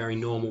eloquently in a very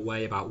normal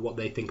way about what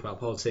they think about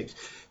politics.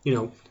 You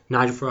know,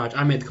 Nigel Farage,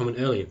 I made the comment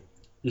earlier,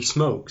 he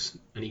smokes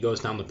and he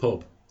goes down the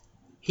pub.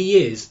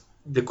 He is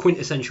the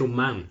quintessential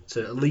man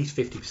to at least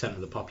 50%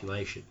 of the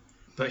population.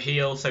 But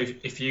he also,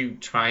 if you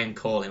try and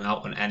call him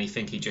out on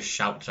anything, he just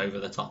shouts over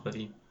the top of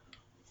you.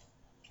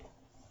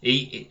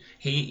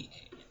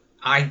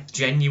 I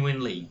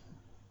genuinely,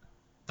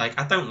 like,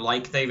 I don't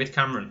like David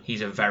Cameron.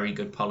 He's a very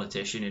good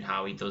politician in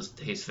how he does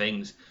his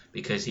things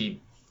because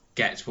he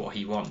gets what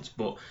he wants.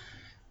 But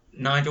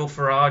Nigel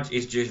Farage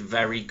is just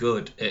very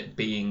good at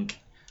being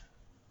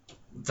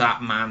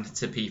that man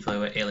to people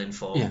who are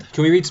ill-informed. Yeah.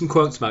 Can we read some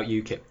quotes about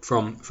UKIP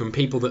from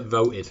people that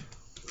voted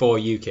for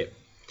UKIP?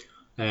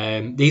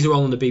 These are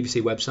all on the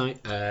BBC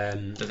website.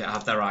 Does it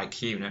have their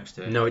IQ next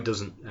to it? No, it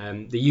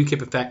doesn't. The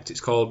UKIP Effect,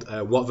 it's called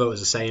What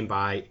Voters Are Saying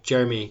by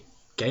Jeremy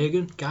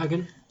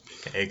Gagan.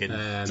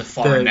 It's a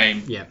foreign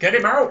name. Yeah. Get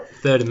him out!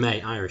 3rd of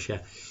May, Irish, yeah.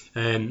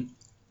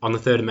 On the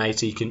 3rd of May,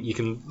 so you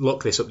can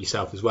look this up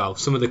yourself as well.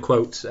 Some of the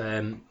quotes,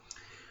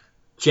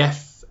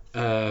 Jeff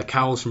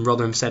Cowles from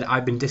Rotherham said,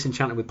 "I've been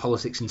disenchanted with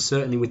politics and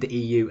certainly with the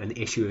EU and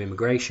the issue of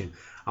immigration.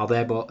 I'll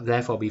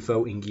therefore be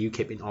voting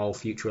UKIP in all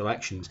future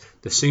elections.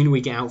 The sooner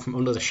we get out from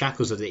under the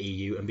shackles of the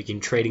EU and begin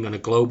trading on a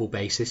global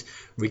basis,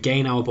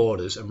 regain our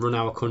borders and run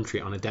our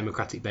country on a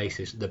democratic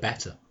basis, the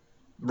better."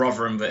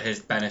 Rotherham that has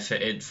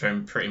benefited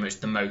from pretty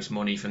much the most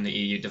money from the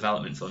EU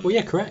Development Fund. Well,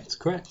 yeah, correct.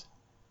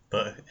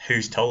 But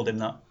who's told him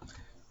that?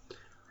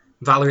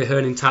 Valerie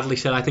Herning-Tadley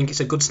said, "I think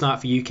it's a good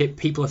start for UKIP.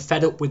 People are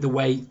fed up with the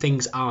way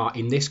things are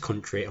in this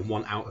country and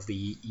want out of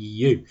the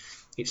EU.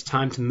 It's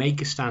time to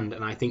make a stand,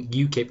 and I think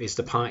UKIP is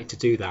the party to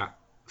do that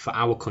for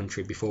our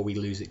country before we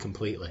lose it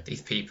completely."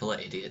 These people are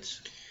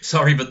idiots.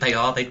 Sorry, but they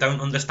are. They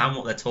don't understand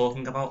what they're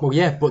talking about. Well,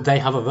 yeah, but they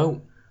have a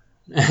vote.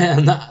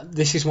 And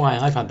this is why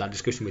I've had that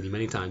discussion with you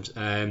many times.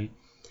 I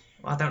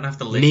don't have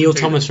to listen Neil to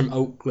Thomas them. from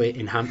Oakley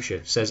in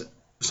Hampshire says,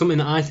 "Something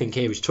that I think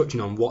here is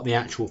touching on what the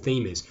actual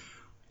theme is.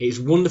 It's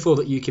wonderful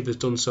that UKIP has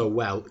done so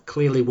well,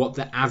 clearly what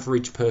the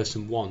average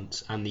person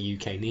wants and the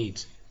UK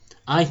needs.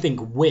 I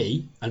think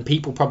we, and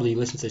people probably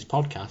listen to this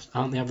podcast,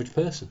 aren't the average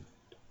person.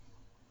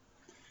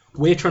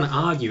 We're trying to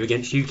argue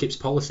against UKIP's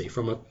policy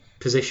from a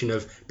position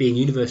of being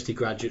university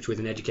graduates with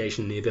an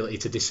education and the ability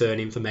to discern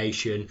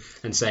information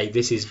and say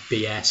this is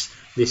BS,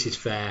 this is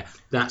fair,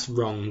 that's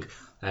wrong,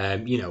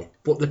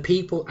 But the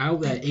people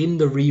out there in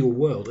the real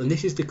world, and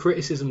this is the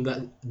criticism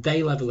that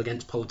they level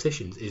against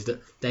politicians, is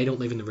that they don't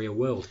live in the real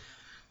world.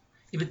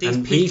 Yeah, but these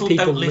people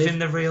don't live in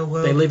the real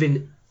world. They live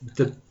in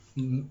the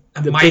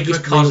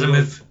microcosm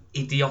of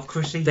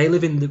idiocracy. They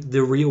live in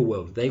the real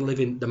world. They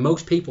live in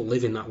most people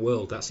live in that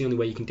world. That's the only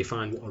way you can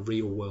define what a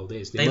real world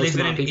is. They live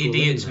in an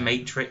idiot's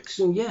matrix.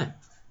 Well, yeah.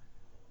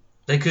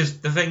 Because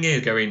the thing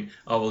is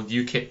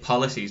UKIP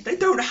policies. They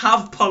don't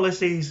have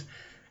policies.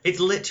 It's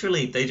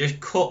literally, they just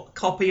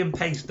copy and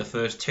paste the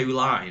first 2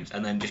 lines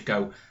and then just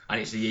go,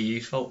 and it's the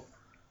EU's fault.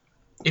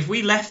 If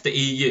we left the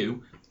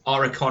EU,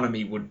 our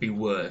economy would be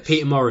worse.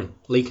 Peter Moran,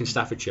 Leek in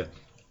Staffordshire.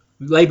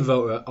 Labour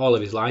voter all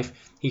of his life.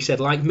 He said,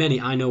 "Like many,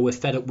 I know we're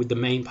fed up with the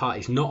main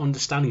parties not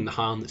understanding the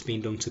harm that's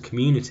been done to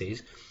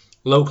communities,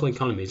 local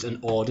economies and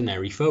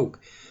ordinary folk.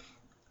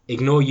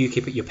 Ignore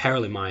UKIP at your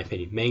peril, in my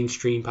opinion.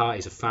 Mainstream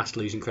parties are fast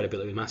losing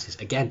credibility with masses."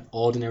 Again,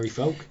 ordinary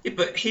folk. Yeah,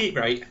 but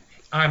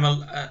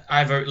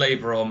I vote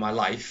Labour all my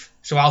life,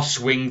 so I'll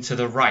swing to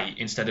the right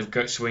instead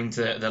of swing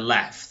to the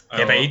left.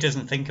 Yeah, but he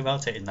doesn't think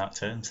about it in that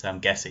terms, I'm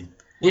guessing.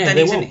 Well, then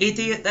he's an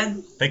idiot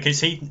then. Because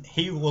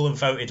he will have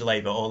voted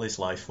Labour all his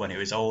life when it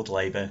was old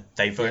Labour.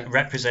 They've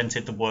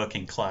represented the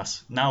working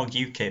class. Now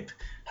UKIP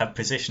have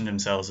positioned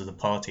themselves as a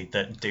party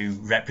that do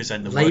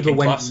represent the working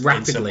class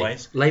in some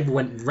ways. Labour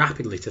went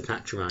rapidly to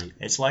Thatcherite.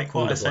 It's like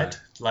what I said.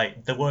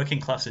 Like, the working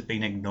class has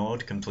been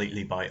ignored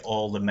completely by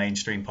all the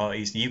mainstream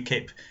parties.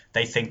 UKIP,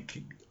 they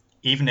think,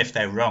 even if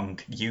they're wrong,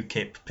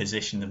 UKIP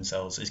position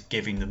themselves as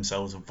giving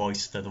themselves a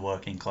voice to the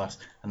working class,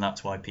 and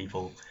that's why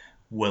people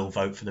will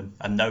vote for them,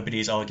 and nobody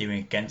is arguing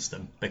against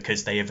them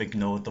because they have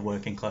ignored the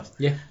working class.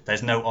 Yeah.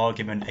 There's no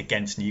argument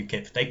against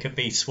UKIP. They could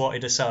be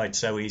swatted aside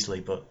so easily,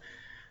 but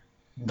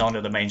none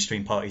of the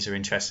mainstream parties are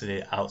interested in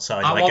it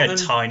outside.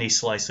 Tiny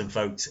slice of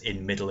votes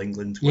in Middle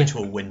England, which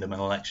will win them an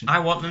election. I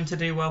want them to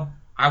do well.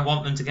 I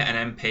want them to get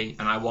an MP,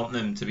 and I want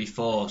them to be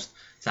forced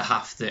to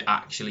have to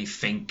actually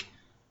think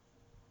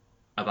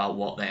about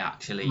what they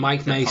actually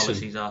Mike Mason,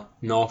 policies are.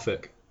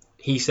 Norfolk.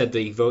 He said that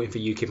he's voting for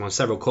UKIP on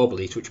several core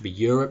beliefs, which would be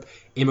Europe,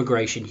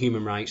 immigration,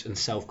 human rights, and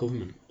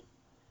self-government.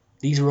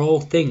 These are all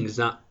things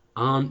that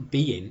aren't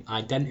being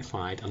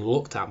identified and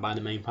looked at by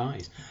the main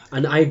parties.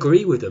 And I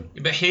agree with them.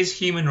 But his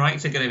human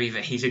rights are going to be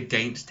that he's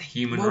against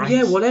human Well, rights.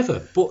 yeah,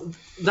 whatever. But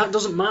that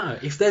doesn't matter.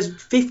 If there's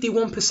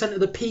 51% of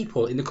the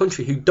people in the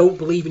country who don't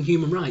believe in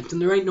human rights, then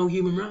there ain't no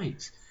human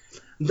rights.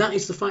 That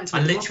is the fact of I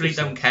democracy. literally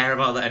don't care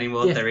about that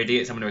anymore. Yeah. They're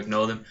idiots. I'm going to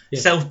ignore them.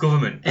 Yeah.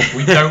 Self-government.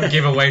 We don't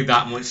give away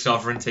that much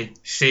sovereignty.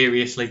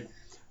 Seriously.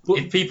 But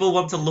If people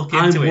want to look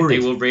I'm into it,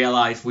 worried. they will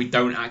realise we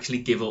don't actually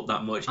give up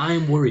that much. I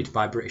am worried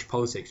by British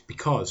politics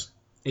because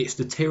it's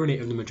the tyranny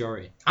of the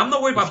majority. I'm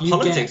not worried about you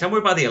politics. get- I'm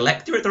worried about the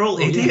electorate. They're all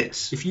Well, yeah.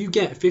 idiots. If you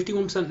get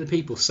 51% of the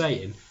people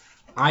saying,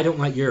 I don't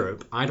like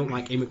Europe, I don't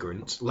like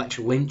immigrants, let's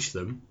lynch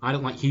them, I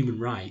don't like human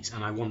rights,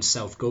 and I want to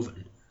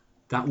self-govern,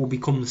 that will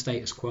become the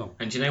status quo.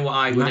 And do you know what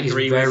I And would that is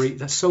agree very, with?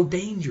 that's so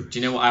dangerous. Do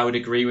you know what I would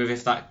agree with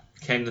if that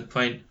came to the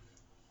point?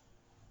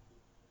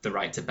 The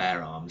right to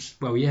bear arms.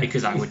 Well, yeah.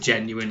 Because I would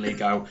genuinely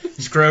go,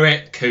 screw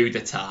it, coup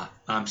d'etat.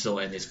 I'm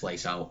sorting this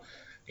place out.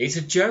 It's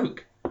a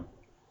joke.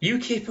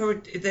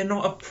 UKIP they're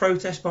not a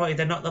protest party.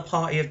 They're not the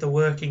party of the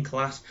working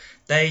class.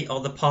 They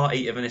are the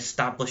party of an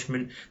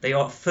establishment. They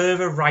are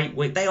further right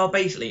wing. They are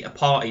basically a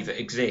party that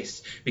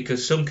exists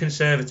because some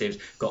conservatives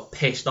got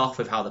pissed off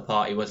with how the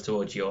party was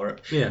towards Europe,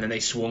 Yeah. and then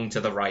they swung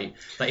to the right.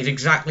 That is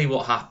exactly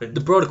what happened.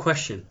 The broader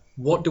question,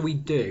 what do we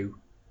do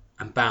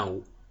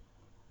about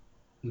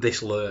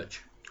this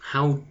lurch?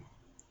 How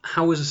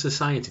as a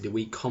society do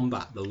we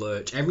combat the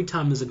lurch? Every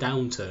time there's a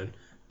downturn,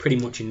 pretty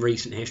much in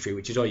recent history,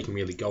 which is all you can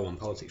really go on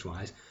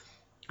politics-wise,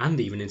 and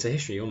even into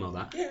history, you'll know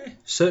that, Yeah,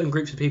 certain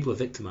groups of people are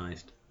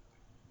victimised.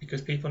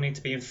 because people need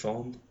to be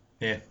informed.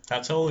 Yeah,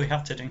 that's all we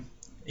have to do.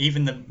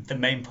 Even the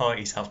main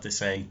parties have to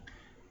say,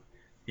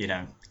 you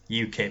know,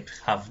 UKIP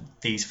have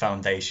these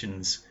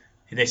foundations.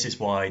 This is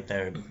why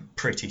they're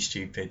pretty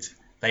stupid.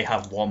 They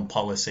have one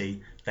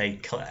policy. They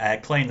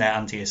claim they're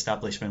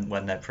anti-establishment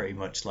when they're pretty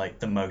much like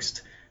the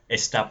most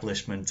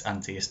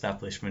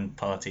anti-establishment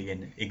party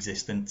in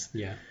existence.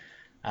 Yeah.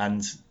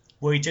 And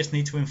we just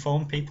need to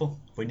inform people.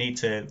 We need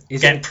to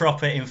Is get it-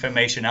 proper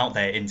information out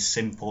there in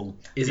simple,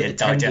 Is it a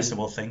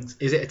digestible things.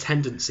 Is it a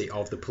tendency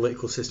of the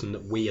political system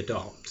that we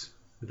adopt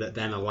that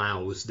then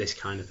allows this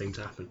kind of thing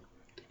to happen?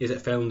 Is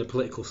it failing the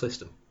political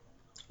system?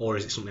 Or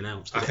is it something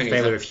else? I Is it think a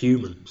it's failure a- of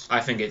humans? I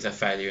think it's a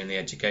failure in the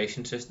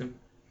education system.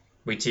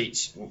 We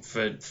teach,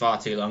 for far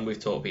too long, we've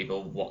taught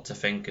people what to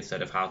think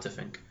instead of how to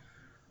think.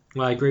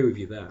 Well, I agree with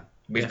you there.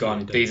 We've Definitely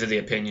gone, do. these are the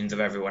opinions of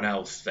everyone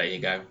else, there you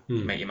go.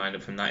 Hmm. Make your mind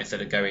up from that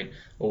instead of going,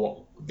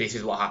 well, this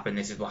is what happened,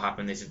 this is what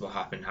happened, this is what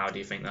happened, how do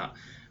you think that?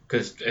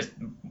 Because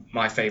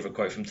my favourite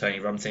quote from Tony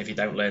Robinson, if you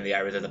don't learn the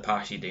errors of the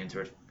past, you're doomed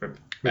to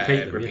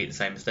repeat the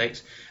same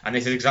mistakes. And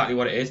this is exactly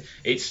what it is.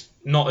 It's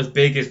not as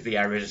big as the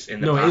errors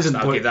in the No, it past, isn't,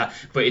 I'll but- give that,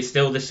 but it's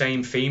still the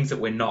same themes that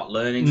we're not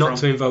learning Not from.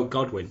 to invoke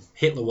Godwin,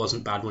 Hitler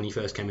wasn't bad when he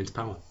first came into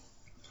power.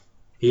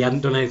 He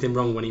hadn't done anything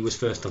wrong when he was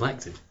first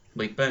elected.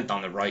 We burnt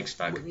down the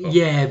Reichstag. But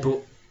Yeah,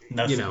 but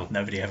Nothing, you know.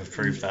 Nobody ever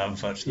proved that,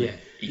 unfortunately. yeah,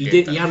 He he did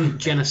did. that. He hadn't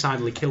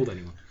genocidally killed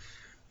anyone.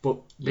 But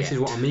this is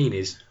what I mean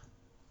is,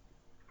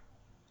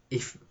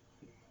 if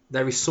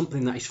there is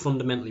something that is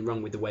fundamentally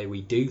wrong with the way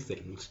we do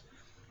things,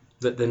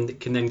 that then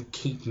can then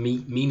keep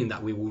meaning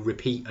that we will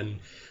repeat and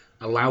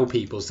allow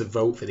people to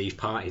vote for these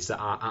parties that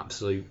are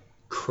absolute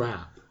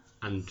crap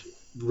and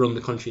run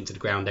the country into the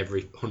ground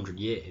every 100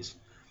 years.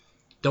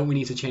 Don't we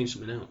need to change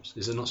something else?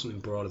 Is there not something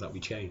broader that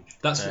we change?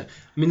 That's. Yeah.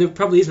 I mean, there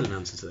probably isn't an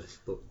answer to this,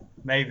 but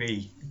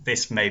Maybe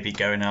this may be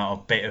going out a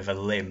bit of a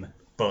limb,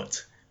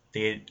 but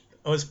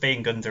us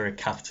being under a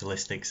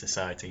capitalistic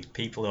society,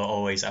 people are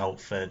always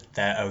out for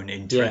their own yeah,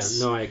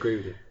 interests. no, I agree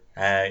with you.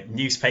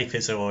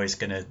 Newspapers are always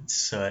going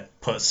to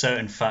put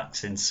certain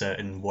facts in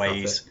certain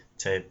ways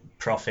to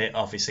profit.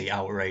 Obviously,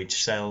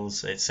 outrage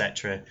sells,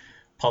 etc.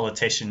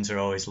 Politicians are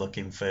always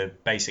looking for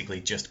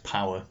basically just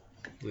power.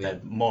 Yeah.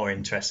 They're more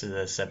interested,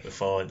 as I said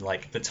before,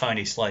 like the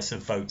tiny slice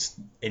of votes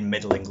in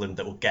Middle England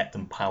that will get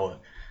them power.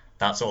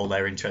 That's all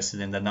they're interested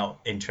in. They're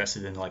not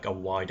interested in like a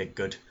wider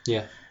good.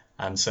 Yeah.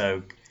 And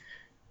so,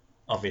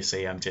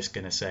 obviously, I'm just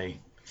going to say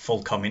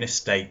full communist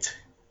state.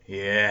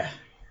 Yeah.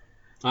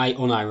 I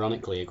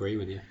unironically agree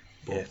with you.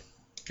 Yeah.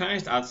 Can I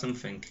just add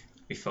something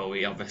before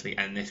we obviously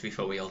end this,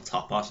 before we all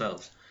top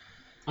ourselves?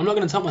 I'm not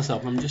going to top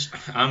myself. I'm I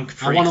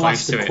pretty want to close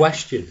ask to the it.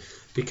 question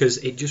because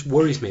it just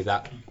worries me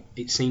that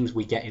it seems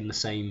we get in the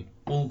same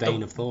Well,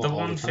 vein of thought. The all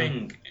one the time.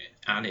 thing,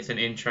 and it's an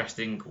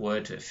interesting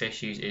word that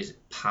Fish uses, is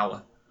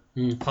power.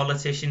 Mm.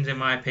 Politicians, in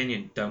my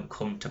opinion, don't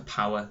come to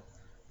power.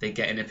 They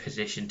get in a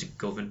position to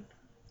govern.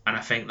 And I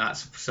think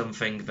that's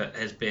something that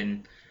has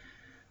been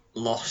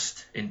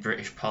lost in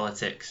British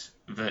politics,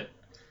 that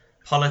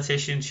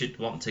politicians should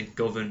want to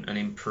govern and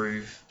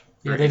improve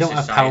Yeah, they British don't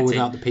have power society.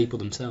 without the people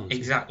themselves.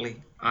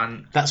 Exactly.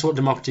 And That's what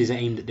democracy is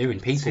aimed at doing.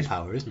 People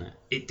power, isn't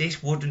it?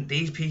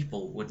 these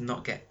people would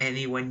not get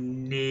anywhere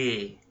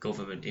near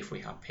government if we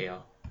had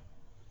PR.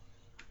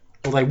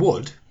 Well, they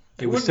would.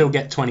 They would wouldn't. still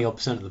get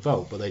 20% of the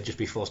vote, but they'd just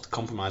be forced to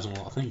compromise on a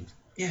lot of things.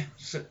 Yeah,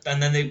 so,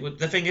 and then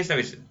the thing is though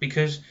is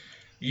because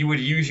you would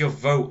use your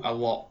vote a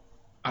lot.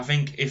 I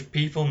think if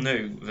people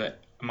knew that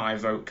my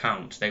vote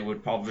counts, they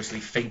would obviously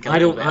think. I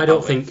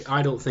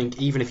don't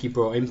think even if you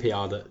brought in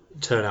PR that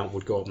turnout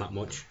would go up that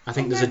much. I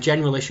think there's a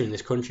general issue in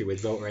this country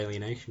with voter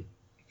alienation.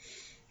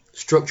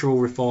 Structural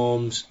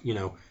reforms,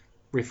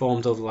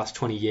 reforms over the last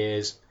 20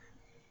 years,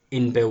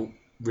 inbuilt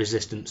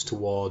resistance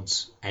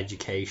towards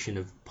education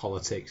of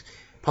politics.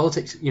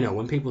 Politics,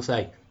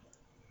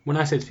 when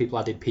I say to people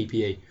I did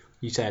PPE,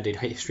 you say I did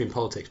history and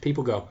politics,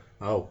 people go,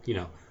 oh,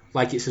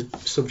 like it's a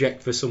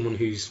subject for someone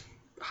who's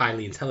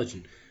highly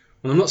intelligent.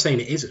 Well, I'm not saying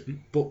it isn't,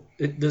 but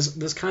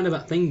there's kind of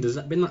that thing, there's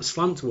been that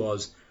slant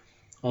towards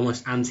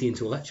almost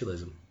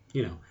anti-intellectualism,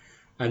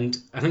 And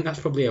I think that's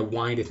probably a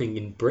wider thing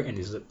in Britain,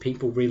 is that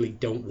people really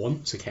don't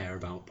want to care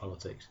about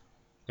politics.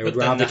 They would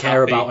rather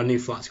care about a new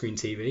flat screen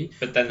TV.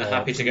 But then they're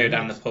happy to go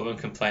down the pub and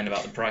complain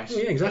about the price.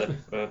 Yeah, exactly.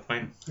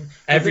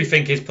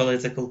 Everything is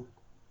political.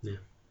 Yeah.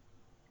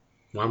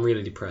 Well, I'm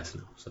really depressed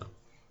now, so.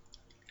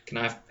 Can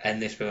I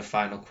end this with a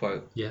final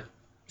quote? Yeah.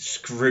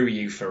 Screw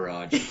you,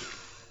 Farage.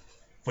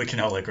 We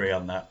can all agree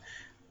on that.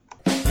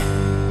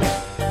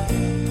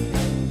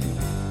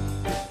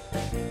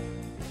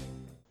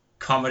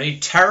 Comedy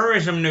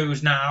terrorism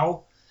news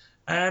now.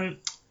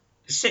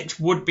 6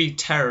 would-be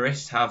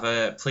terrorists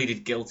have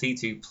pleaded guilty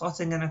to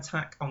plotting an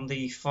attack on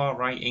the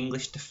far-right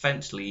English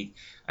Defence League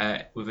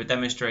with a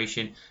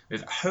demonstration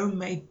with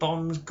homemade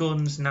bombs,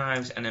 guns,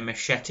 knives and a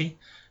machete.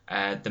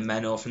 The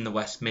men all from the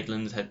West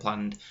Midlands had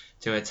planned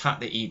to attack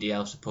the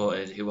EDL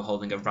supporters who were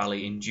holding a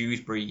rally in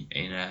Dewsbury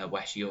in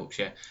West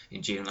Yorkshire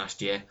in June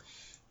last year.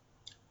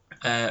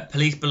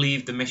 Police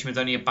believe the mission was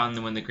only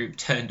abandoned when the group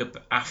turned up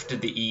after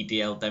the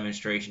EDL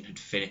demonstration had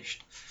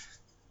finished.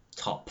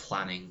 Top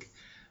planning.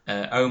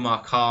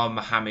 Omar Khan,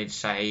 Mohammed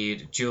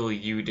Saeed, Jul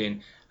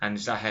Udin and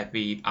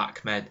Zahabib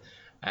Ahmed,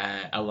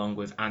 along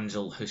with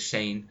Anzal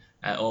Hussain,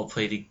 all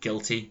pleaded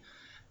guilty.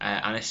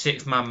 And a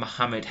 6th man,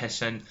 Mohammed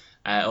Hassan,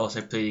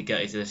 also pleaded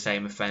guilty to the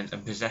same offence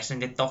and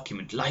possessing a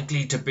document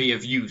likely to be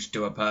of use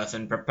to a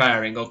person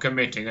preparing or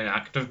committing an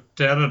act of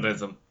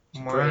terrorism.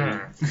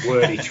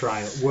 Wordy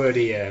trial.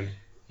 Wordy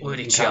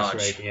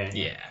charge.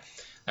 Yeah.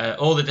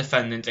 All the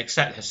defendants,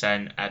 except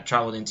Hassan, had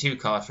travelled in 2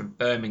 cars from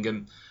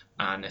Birmingham,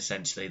 and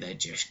essentially they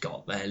just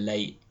got there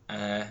late,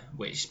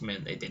 which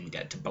meant they didn't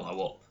get to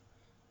blow up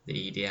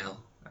the EDL.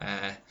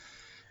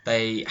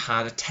 They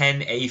had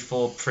 10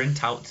 A4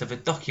 printouts of a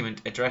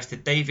document addressed to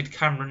David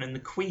Cameron and the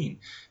Queen,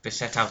 that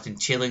set out in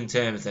chilling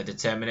terms their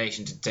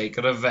determination to take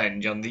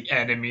revenge on the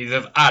enemies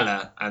of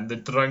Allah and the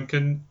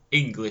drunken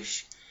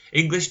English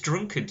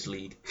Drunkards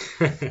League.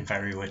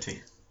 Very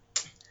witty.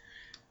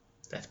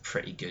 That's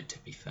pretty good, to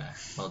be fair.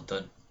 Well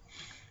done.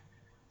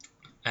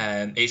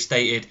 It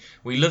stated,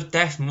 "We love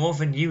death more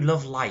than you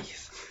love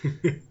life.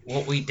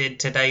 What we did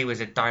today was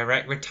a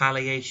direct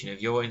retaliation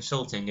of your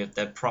insulting of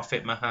the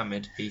Prophet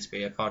Muhammad, peace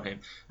be upon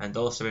him, and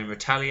also in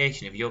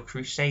retaliation of your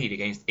crusade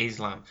against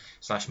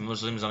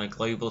Islam/Muslims on a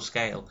global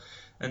scale."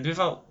 And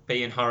without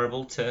being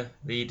horrible to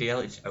the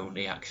EDL, it's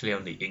only actually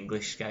on the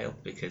English scale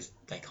because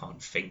they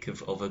can't think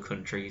of other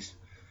countries.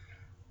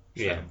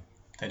 So, yeah.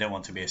 They don't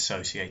want to be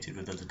associated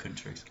with other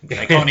countries.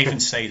 They can't even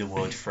say the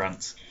word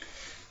France.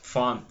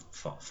 That's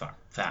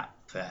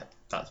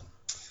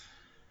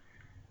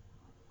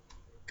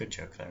good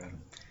joke there,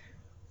 Adam.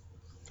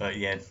 But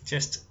yeah,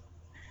 just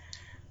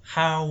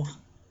how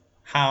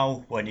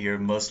when you're a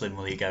Muslim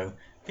will you go,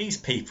 these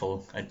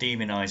people are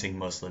demonising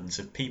Muslims,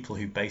 are people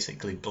who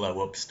basically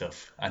blow up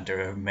stuff and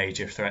are a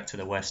major threat to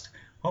the West.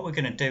 What we're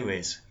going to do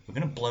is we're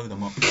going to blow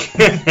them up.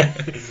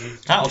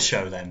 That'll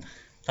show them.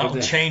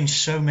 That'll change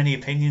so many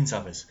opinions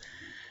of us.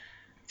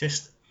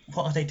 Just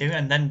what are they doing?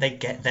 And then they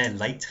get there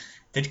late.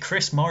 Did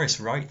Chris Morris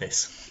write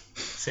this?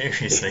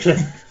 Seriously.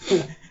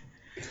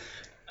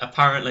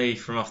 Apparently,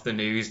 from off the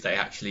news, they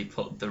actually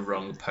put the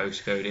wrong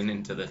postcode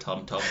into the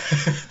TomTom.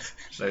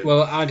 So,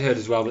 well, I'd heard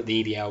as well that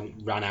the EDL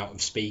ran out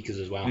of speakers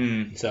as well.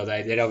 So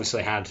they'd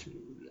obviously had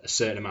a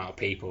certain amount of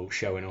people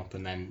showing up,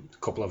 and then a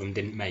couple of them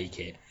didn't make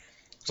it.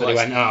 So they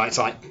went, it's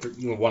like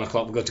 1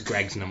 o'clock, we'll go to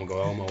Greg's and then we'll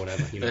go home or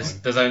whatever.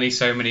 There's only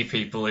so many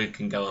people who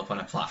can go up on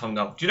a platform and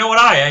go, do you know what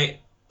I ate?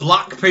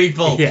 Black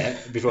people! Yeah,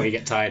 before you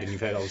get tired and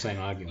you've heard all the same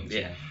arguments.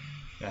 Yeah.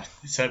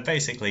 So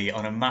basically,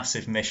 on a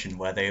massive mission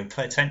where they were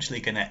potentially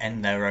going to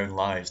end their own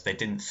lives, they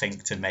didn't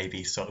think to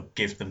maybe sort of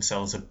give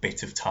themselves a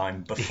bit of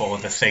time before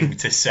the thing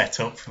to set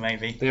up,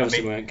 maybe. They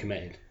obviously weren't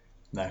committed.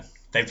 No.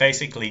 They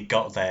basically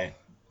got there.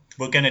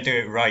 We're going to do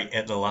it right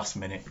at the last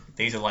minute.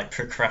 These are like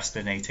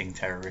procrastinating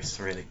terrorists,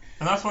 really.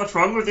 And that's what's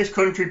wrong with this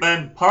country,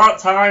 Ben.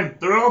 Part-time.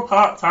 They're all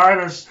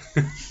part-timers.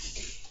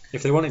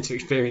 If they wanted to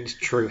experience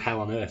true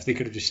hell on earth, they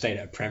could have just stayed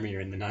at a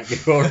premiere in the night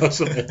before or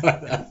something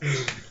like that.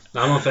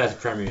 No, I'm unfair to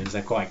premieres,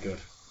 they're quite good.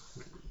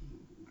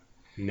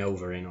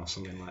 Nova in or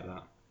something like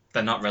that.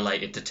 They're not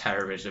related to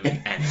terrorism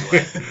in any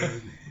way,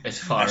 as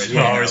far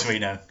as we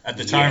know. At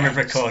the time of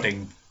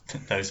recording,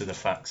 those are the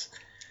facts.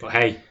 But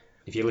hey,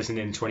 if you're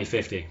listening in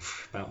 2050,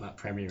 about that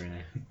premiere in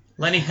it.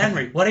 Lenny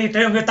Henry, what are you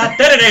doing with that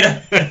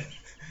detonator?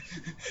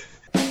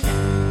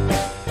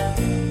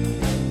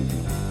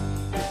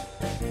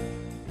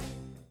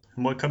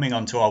 and we're coming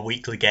on to our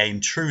weekly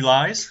game, True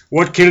Lies.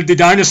 What killed the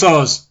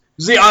dinosaurs?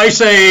 The Ice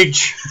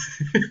Age!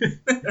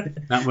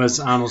 That was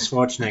Arnold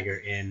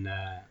Schwarzenegger in,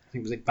 I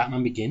think it was like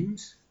Batman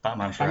Begins?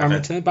 Batman Forever. Batman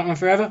Return? Batman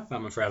Forever?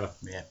 Batman Forever.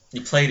 Yeah.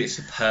 You played it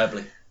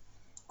superbly.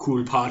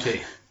 Cool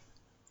party.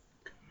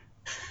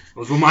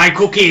 Those were my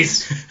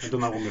cookies! I've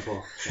done that one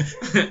before.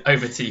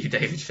 Over to you,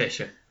 David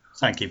Fisher.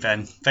 Thank you,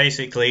 Ben.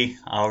 Basically,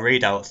 I'll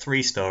read out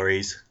 3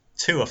 stories.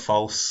 2 are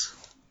false,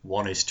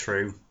 1 is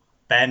true.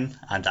 Ben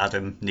and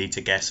Adam need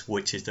to guess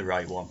which is the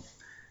right one.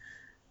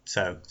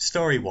 So,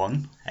 story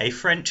 1. A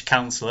French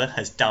councillor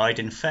has died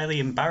in fairly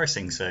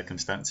embarrassing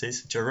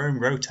circumstances. Jerome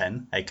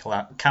Roten, a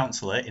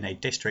councillor in a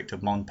district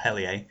of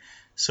Montpellier,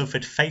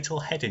 suffered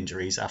fatal head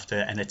injuries after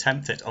an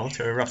attempt at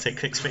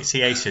autoerotic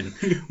asphyxiation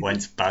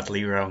went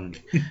badly wrong.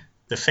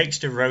 The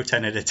fixture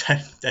Roten had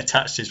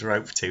attached his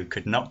rope to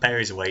could not bear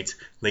his weight,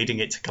 leading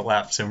it to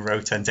collapse and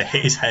Roten to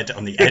hit his head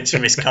on the edge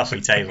of his coffee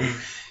table.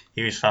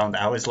 He was found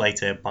hours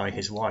later by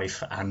his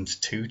wife and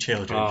 2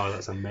 children. Oh,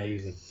 that's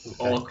amazing.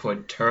 Okay.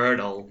 Awkward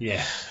turtle.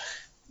 Yeah.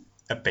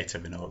 A bit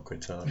of an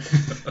awkward talk.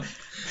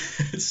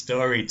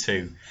 Story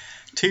 2.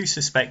 2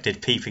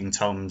 suspected peeping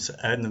Toms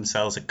earned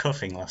themselves a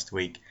cuffing last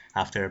week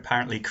after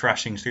apparently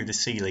crashing through the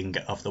ceiling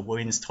of the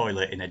women's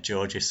toilet in a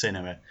Georgia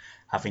cinema,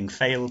 having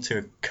failed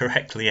to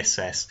correctly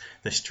assess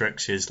the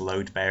structure's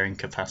load-bearing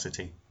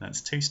capacity.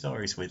 That's 2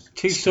 stories with...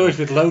 2 stories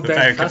with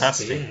load-bearing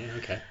capacity. capacity. Yeah,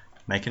 okay.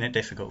 Making it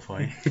difficult for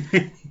you.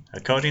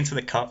 According to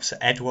the cops,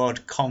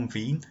 Edouard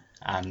Convene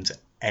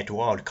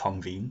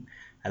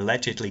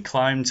allegedly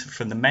climbed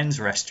from the men's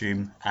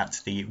restroom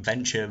at the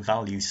Venture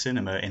Value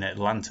Cinema in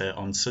Atlanta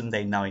on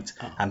Sunday night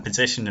and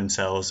positioned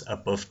themselves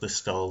above the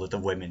stall of the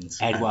women's.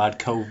 Edward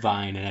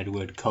Covine and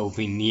Edward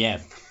Covine. Yeah.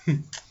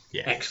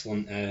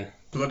 Excellent.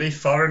 Bloody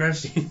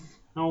foreigners.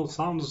 All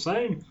sound the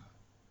same.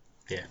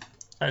 Yeah.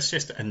 That's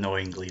just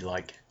annoyingly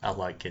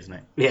alike, isn't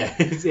it? Yeah.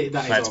 That is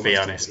Let's be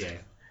honest. Yeah.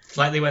 It's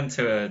like they went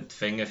to a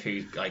thing of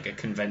a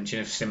convention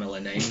of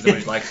similar names. They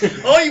was like,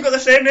 oh, you've got the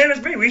same name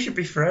as me. We should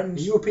be Are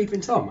friends. you a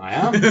peeping Tom? I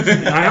am.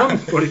 I am.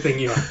 Funny thing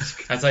you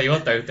ask. I tell you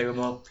what, though, they were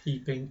more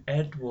peeping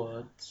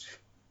Edwards.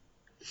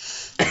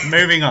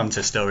 Moving on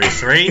to story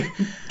 3. That's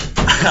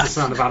the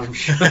sound of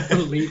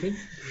Adam leaving.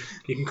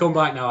 You can come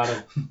back now,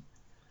 Adam.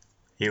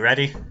 You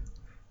ready?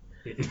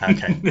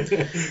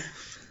 Okay.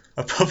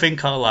 A pub in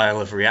Carlisle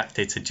have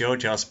reacted to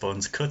George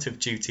Osborne's cut of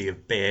duty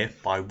of beer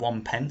by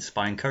 1 pence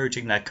by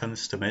encouraging their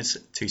customers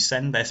to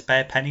send their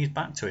spare pennies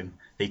back to him.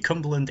 The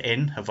Cumberland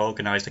Inn have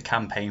organised a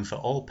campaign for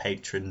all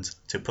patrons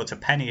to put a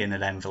penny in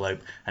an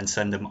envelope and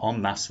send them en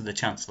masse to the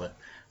Chancellor.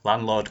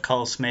 Landlord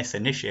Carl Smith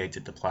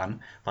initiated the plan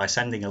by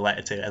sending a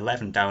letter to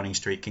 11 Downing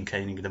Street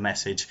containing the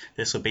message,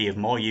 "This will be of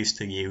more use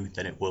to you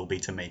than it will be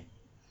to me."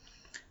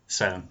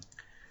 So,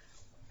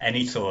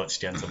 any thoughts,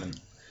 gentlemen?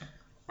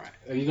 Right.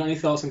 Have you got any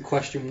thoughts on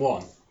question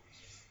 1?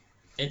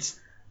 It's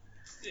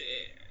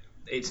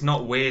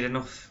not weird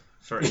enough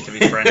for it to be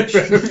French.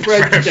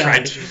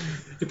 French.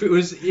 If it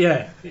was,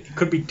 it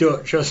could be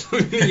Dutch or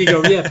something. You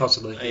go, yeah,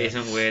 possibly. It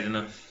isn't weird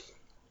enough.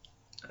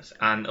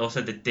 And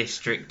also the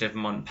district of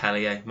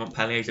Montpellier.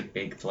 Montpellier's a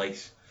big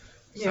place,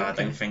 so I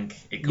don't think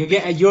it could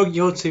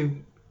you're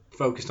too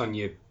focused on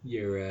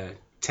your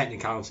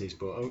technicalities,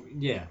 but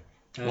yeah.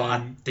 Well, I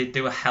did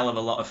do a hell of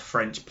a lot of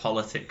French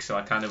politics, so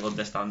I kind of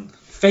understand.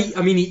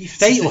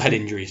 Fatal head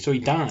injury, so he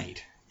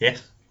died. Yeah.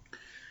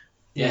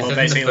 Yeah, Well, so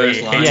basically, the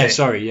first line. Yeah,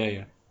 sorry,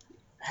 yeah.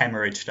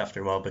 Hemorrhaged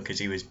after a while because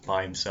he was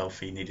by himself.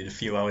 He needed a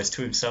few hours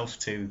to himself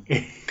to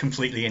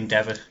completely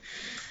endeavour.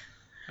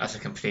 That's a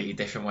completely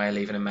different way of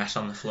leaving a mess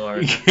on the floor.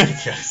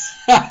 Yes.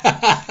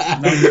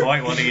 Not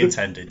quite what he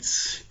intended.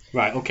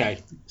 Right,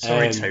 okay.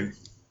 Sorry, 2.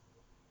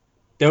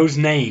 Those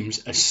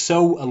names are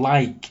so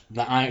alike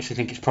that I actually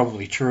think it's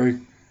probably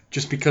true,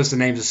 just because the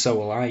names are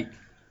so alike.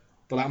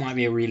 But that might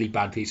be a really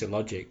bad piece of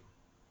logic.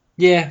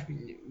 Yeah,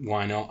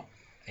 why not?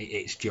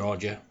 It's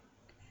Georgia.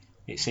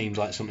 It seems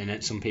like something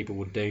that some people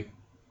would do.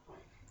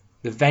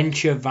 The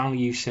Venture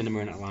Value Cinema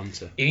in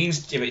Atlanta. It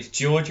means it's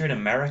Georgia in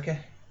America.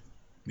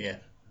 Yeah.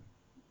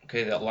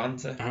 Okay,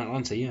 Atlanta.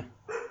 Atlanta, yeah.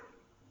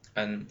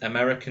 And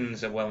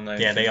Americans are well known.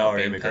 Yeah, for they not are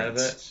being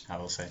immigrants, perverts. I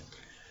will say.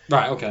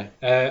 Right, okay.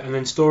 And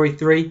then story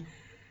 3.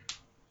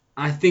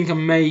 I think I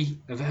may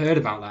have heard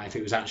about that if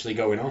it was actually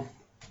going on.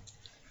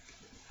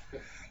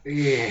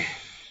 Yeah.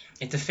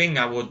 It's a thing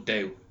I would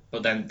do,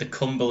 but then the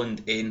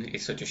Cumberland Inn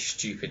is such a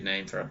stupid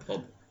name for a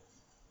pub.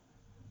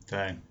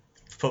 So,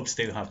 pubs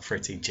do have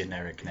pretty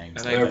generic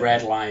names. And The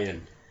Red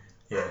Lion.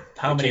 Yeah.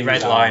 How The many King's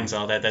red Island. lines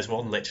are there? There's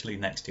one literally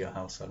next to your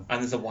house. So.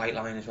 And there's a White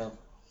Line as well.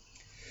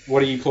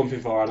 What are you plumping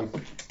for, Adam?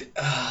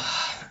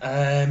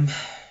 Um,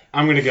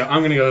 I'm gonna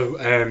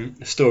go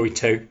story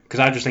 2 because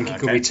I just think it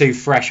could Okay. be 2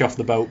 fresh off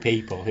the boat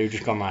people who've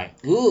just gone like,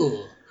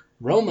 ooh,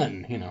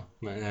 Roman, you know.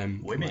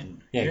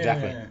 Women. Yeah,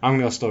 exactly. Yeah. I'm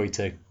gonna go story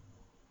 2.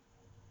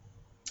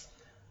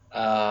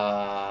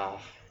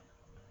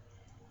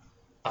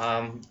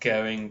 I'm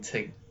going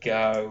to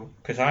go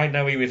because I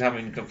know he was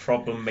having a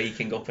problem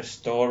making up a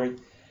story.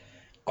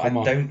 But Come I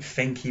on. don't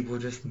think he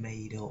would have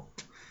made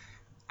up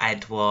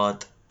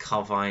Edward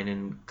Kovine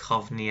and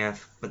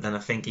Kovniev, but then I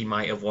think he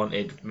might have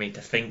wanted me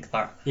to think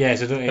that. Yeah,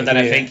 so But then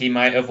I think he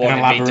might have wanted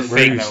me to elaborate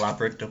think. An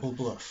elaborate double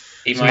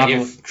bluff. He might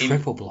have.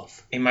 triple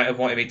bluff. He might have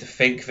wanted me to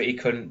think that he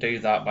couldn't do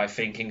that by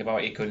thinking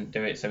about it, he couldn't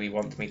do it, so he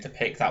wanted me to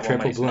pick that one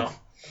Triple when it's bluff. not.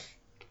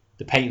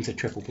 The patented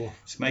triple bluff.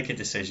 Just make a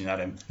decision,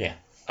 Adam.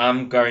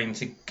 I'm going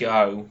to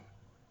go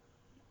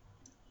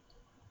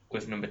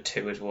with number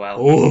 2 as well.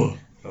 Oh,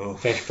 Oh,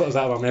 Fish, put us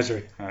out of our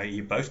misery.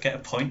 you both get a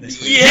point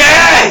this week.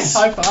 Yes!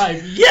 High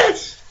five.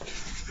 Yes.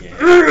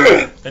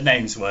 Yeah. The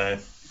names were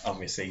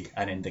obviously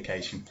an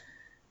indication.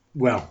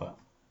 Well,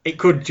 it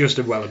could just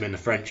as well have been a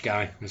French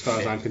guy, as far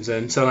as I'm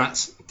concerned. So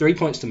that's 3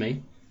 points to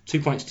me, 2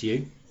 points to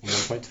you, and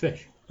 1 point to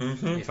Fish.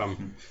 Mm-hmm. If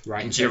I'm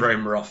right in saying.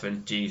 Jerome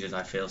Roffen, Jesus,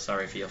 I feel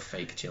sorry for your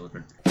fake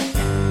children.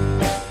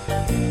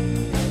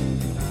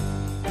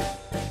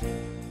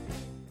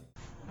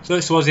 So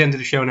it's towards the end of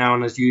the show now,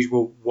 and as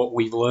usual, what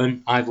we've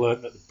learned, I've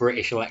learned that the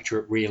British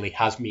electorate really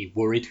has me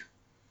worried.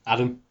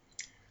 Adam?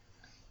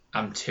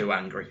 I'm too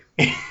angry.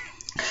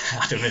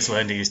 Adam has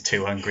learned he's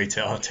too hungry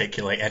to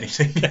articulate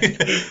anything.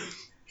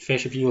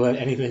 Fish, have you learned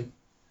anything?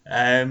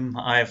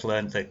 I have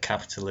learned that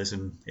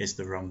capitalism is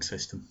the wrong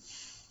system,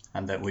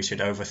 and that we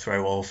should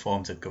overthrow all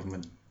forms of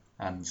government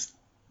and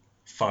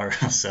fire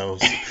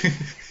ourselves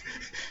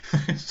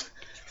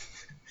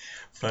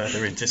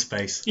further into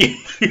space. Twitter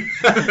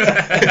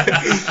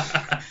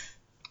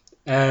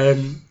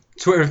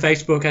and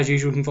Facebook, as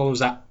usual, you can follow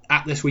us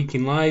at This Week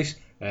in Lies,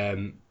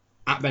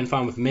 at Ben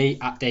Farmer for me,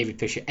 at David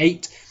Fisher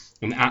 8,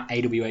 and at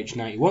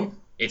AWH91.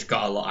 It's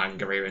got a lot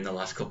angrier in the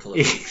last couple of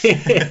weeks.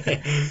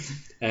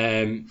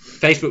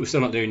 Facebook we're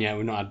still not doing yet.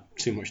 We've not had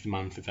too much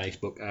demand for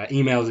Facebook.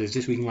 Emails is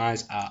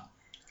thisweekinlies at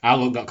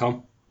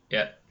outlook.com.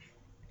 Yep.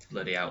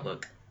 Bloody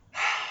Outlook.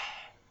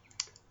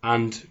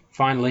 And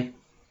finally,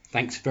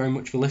 thanks very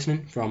much for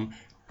listening from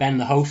Ben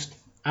the host,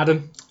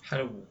 Adam.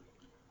 Hello.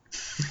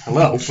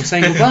 Hello. We're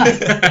saying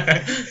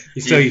goodbye.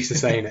 You're so used to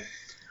saying it.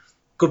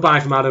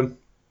 Goodbye from Adam.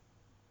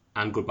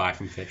 And goodbye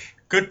from Fish.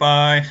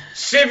 Goodbye.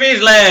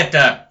 Civvies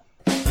later.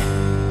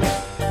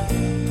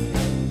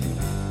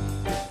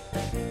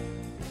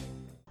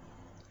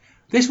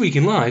 This Week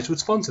in Lies was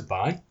sponsored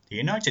by The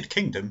United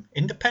Kingdom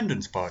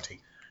Independence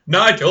Party.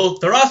 Nigel,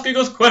 they're asking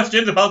us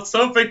questions about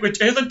something which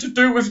isn't to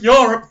do with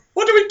Europe.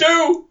 What do we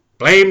do?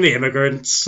 Blame the immigrants.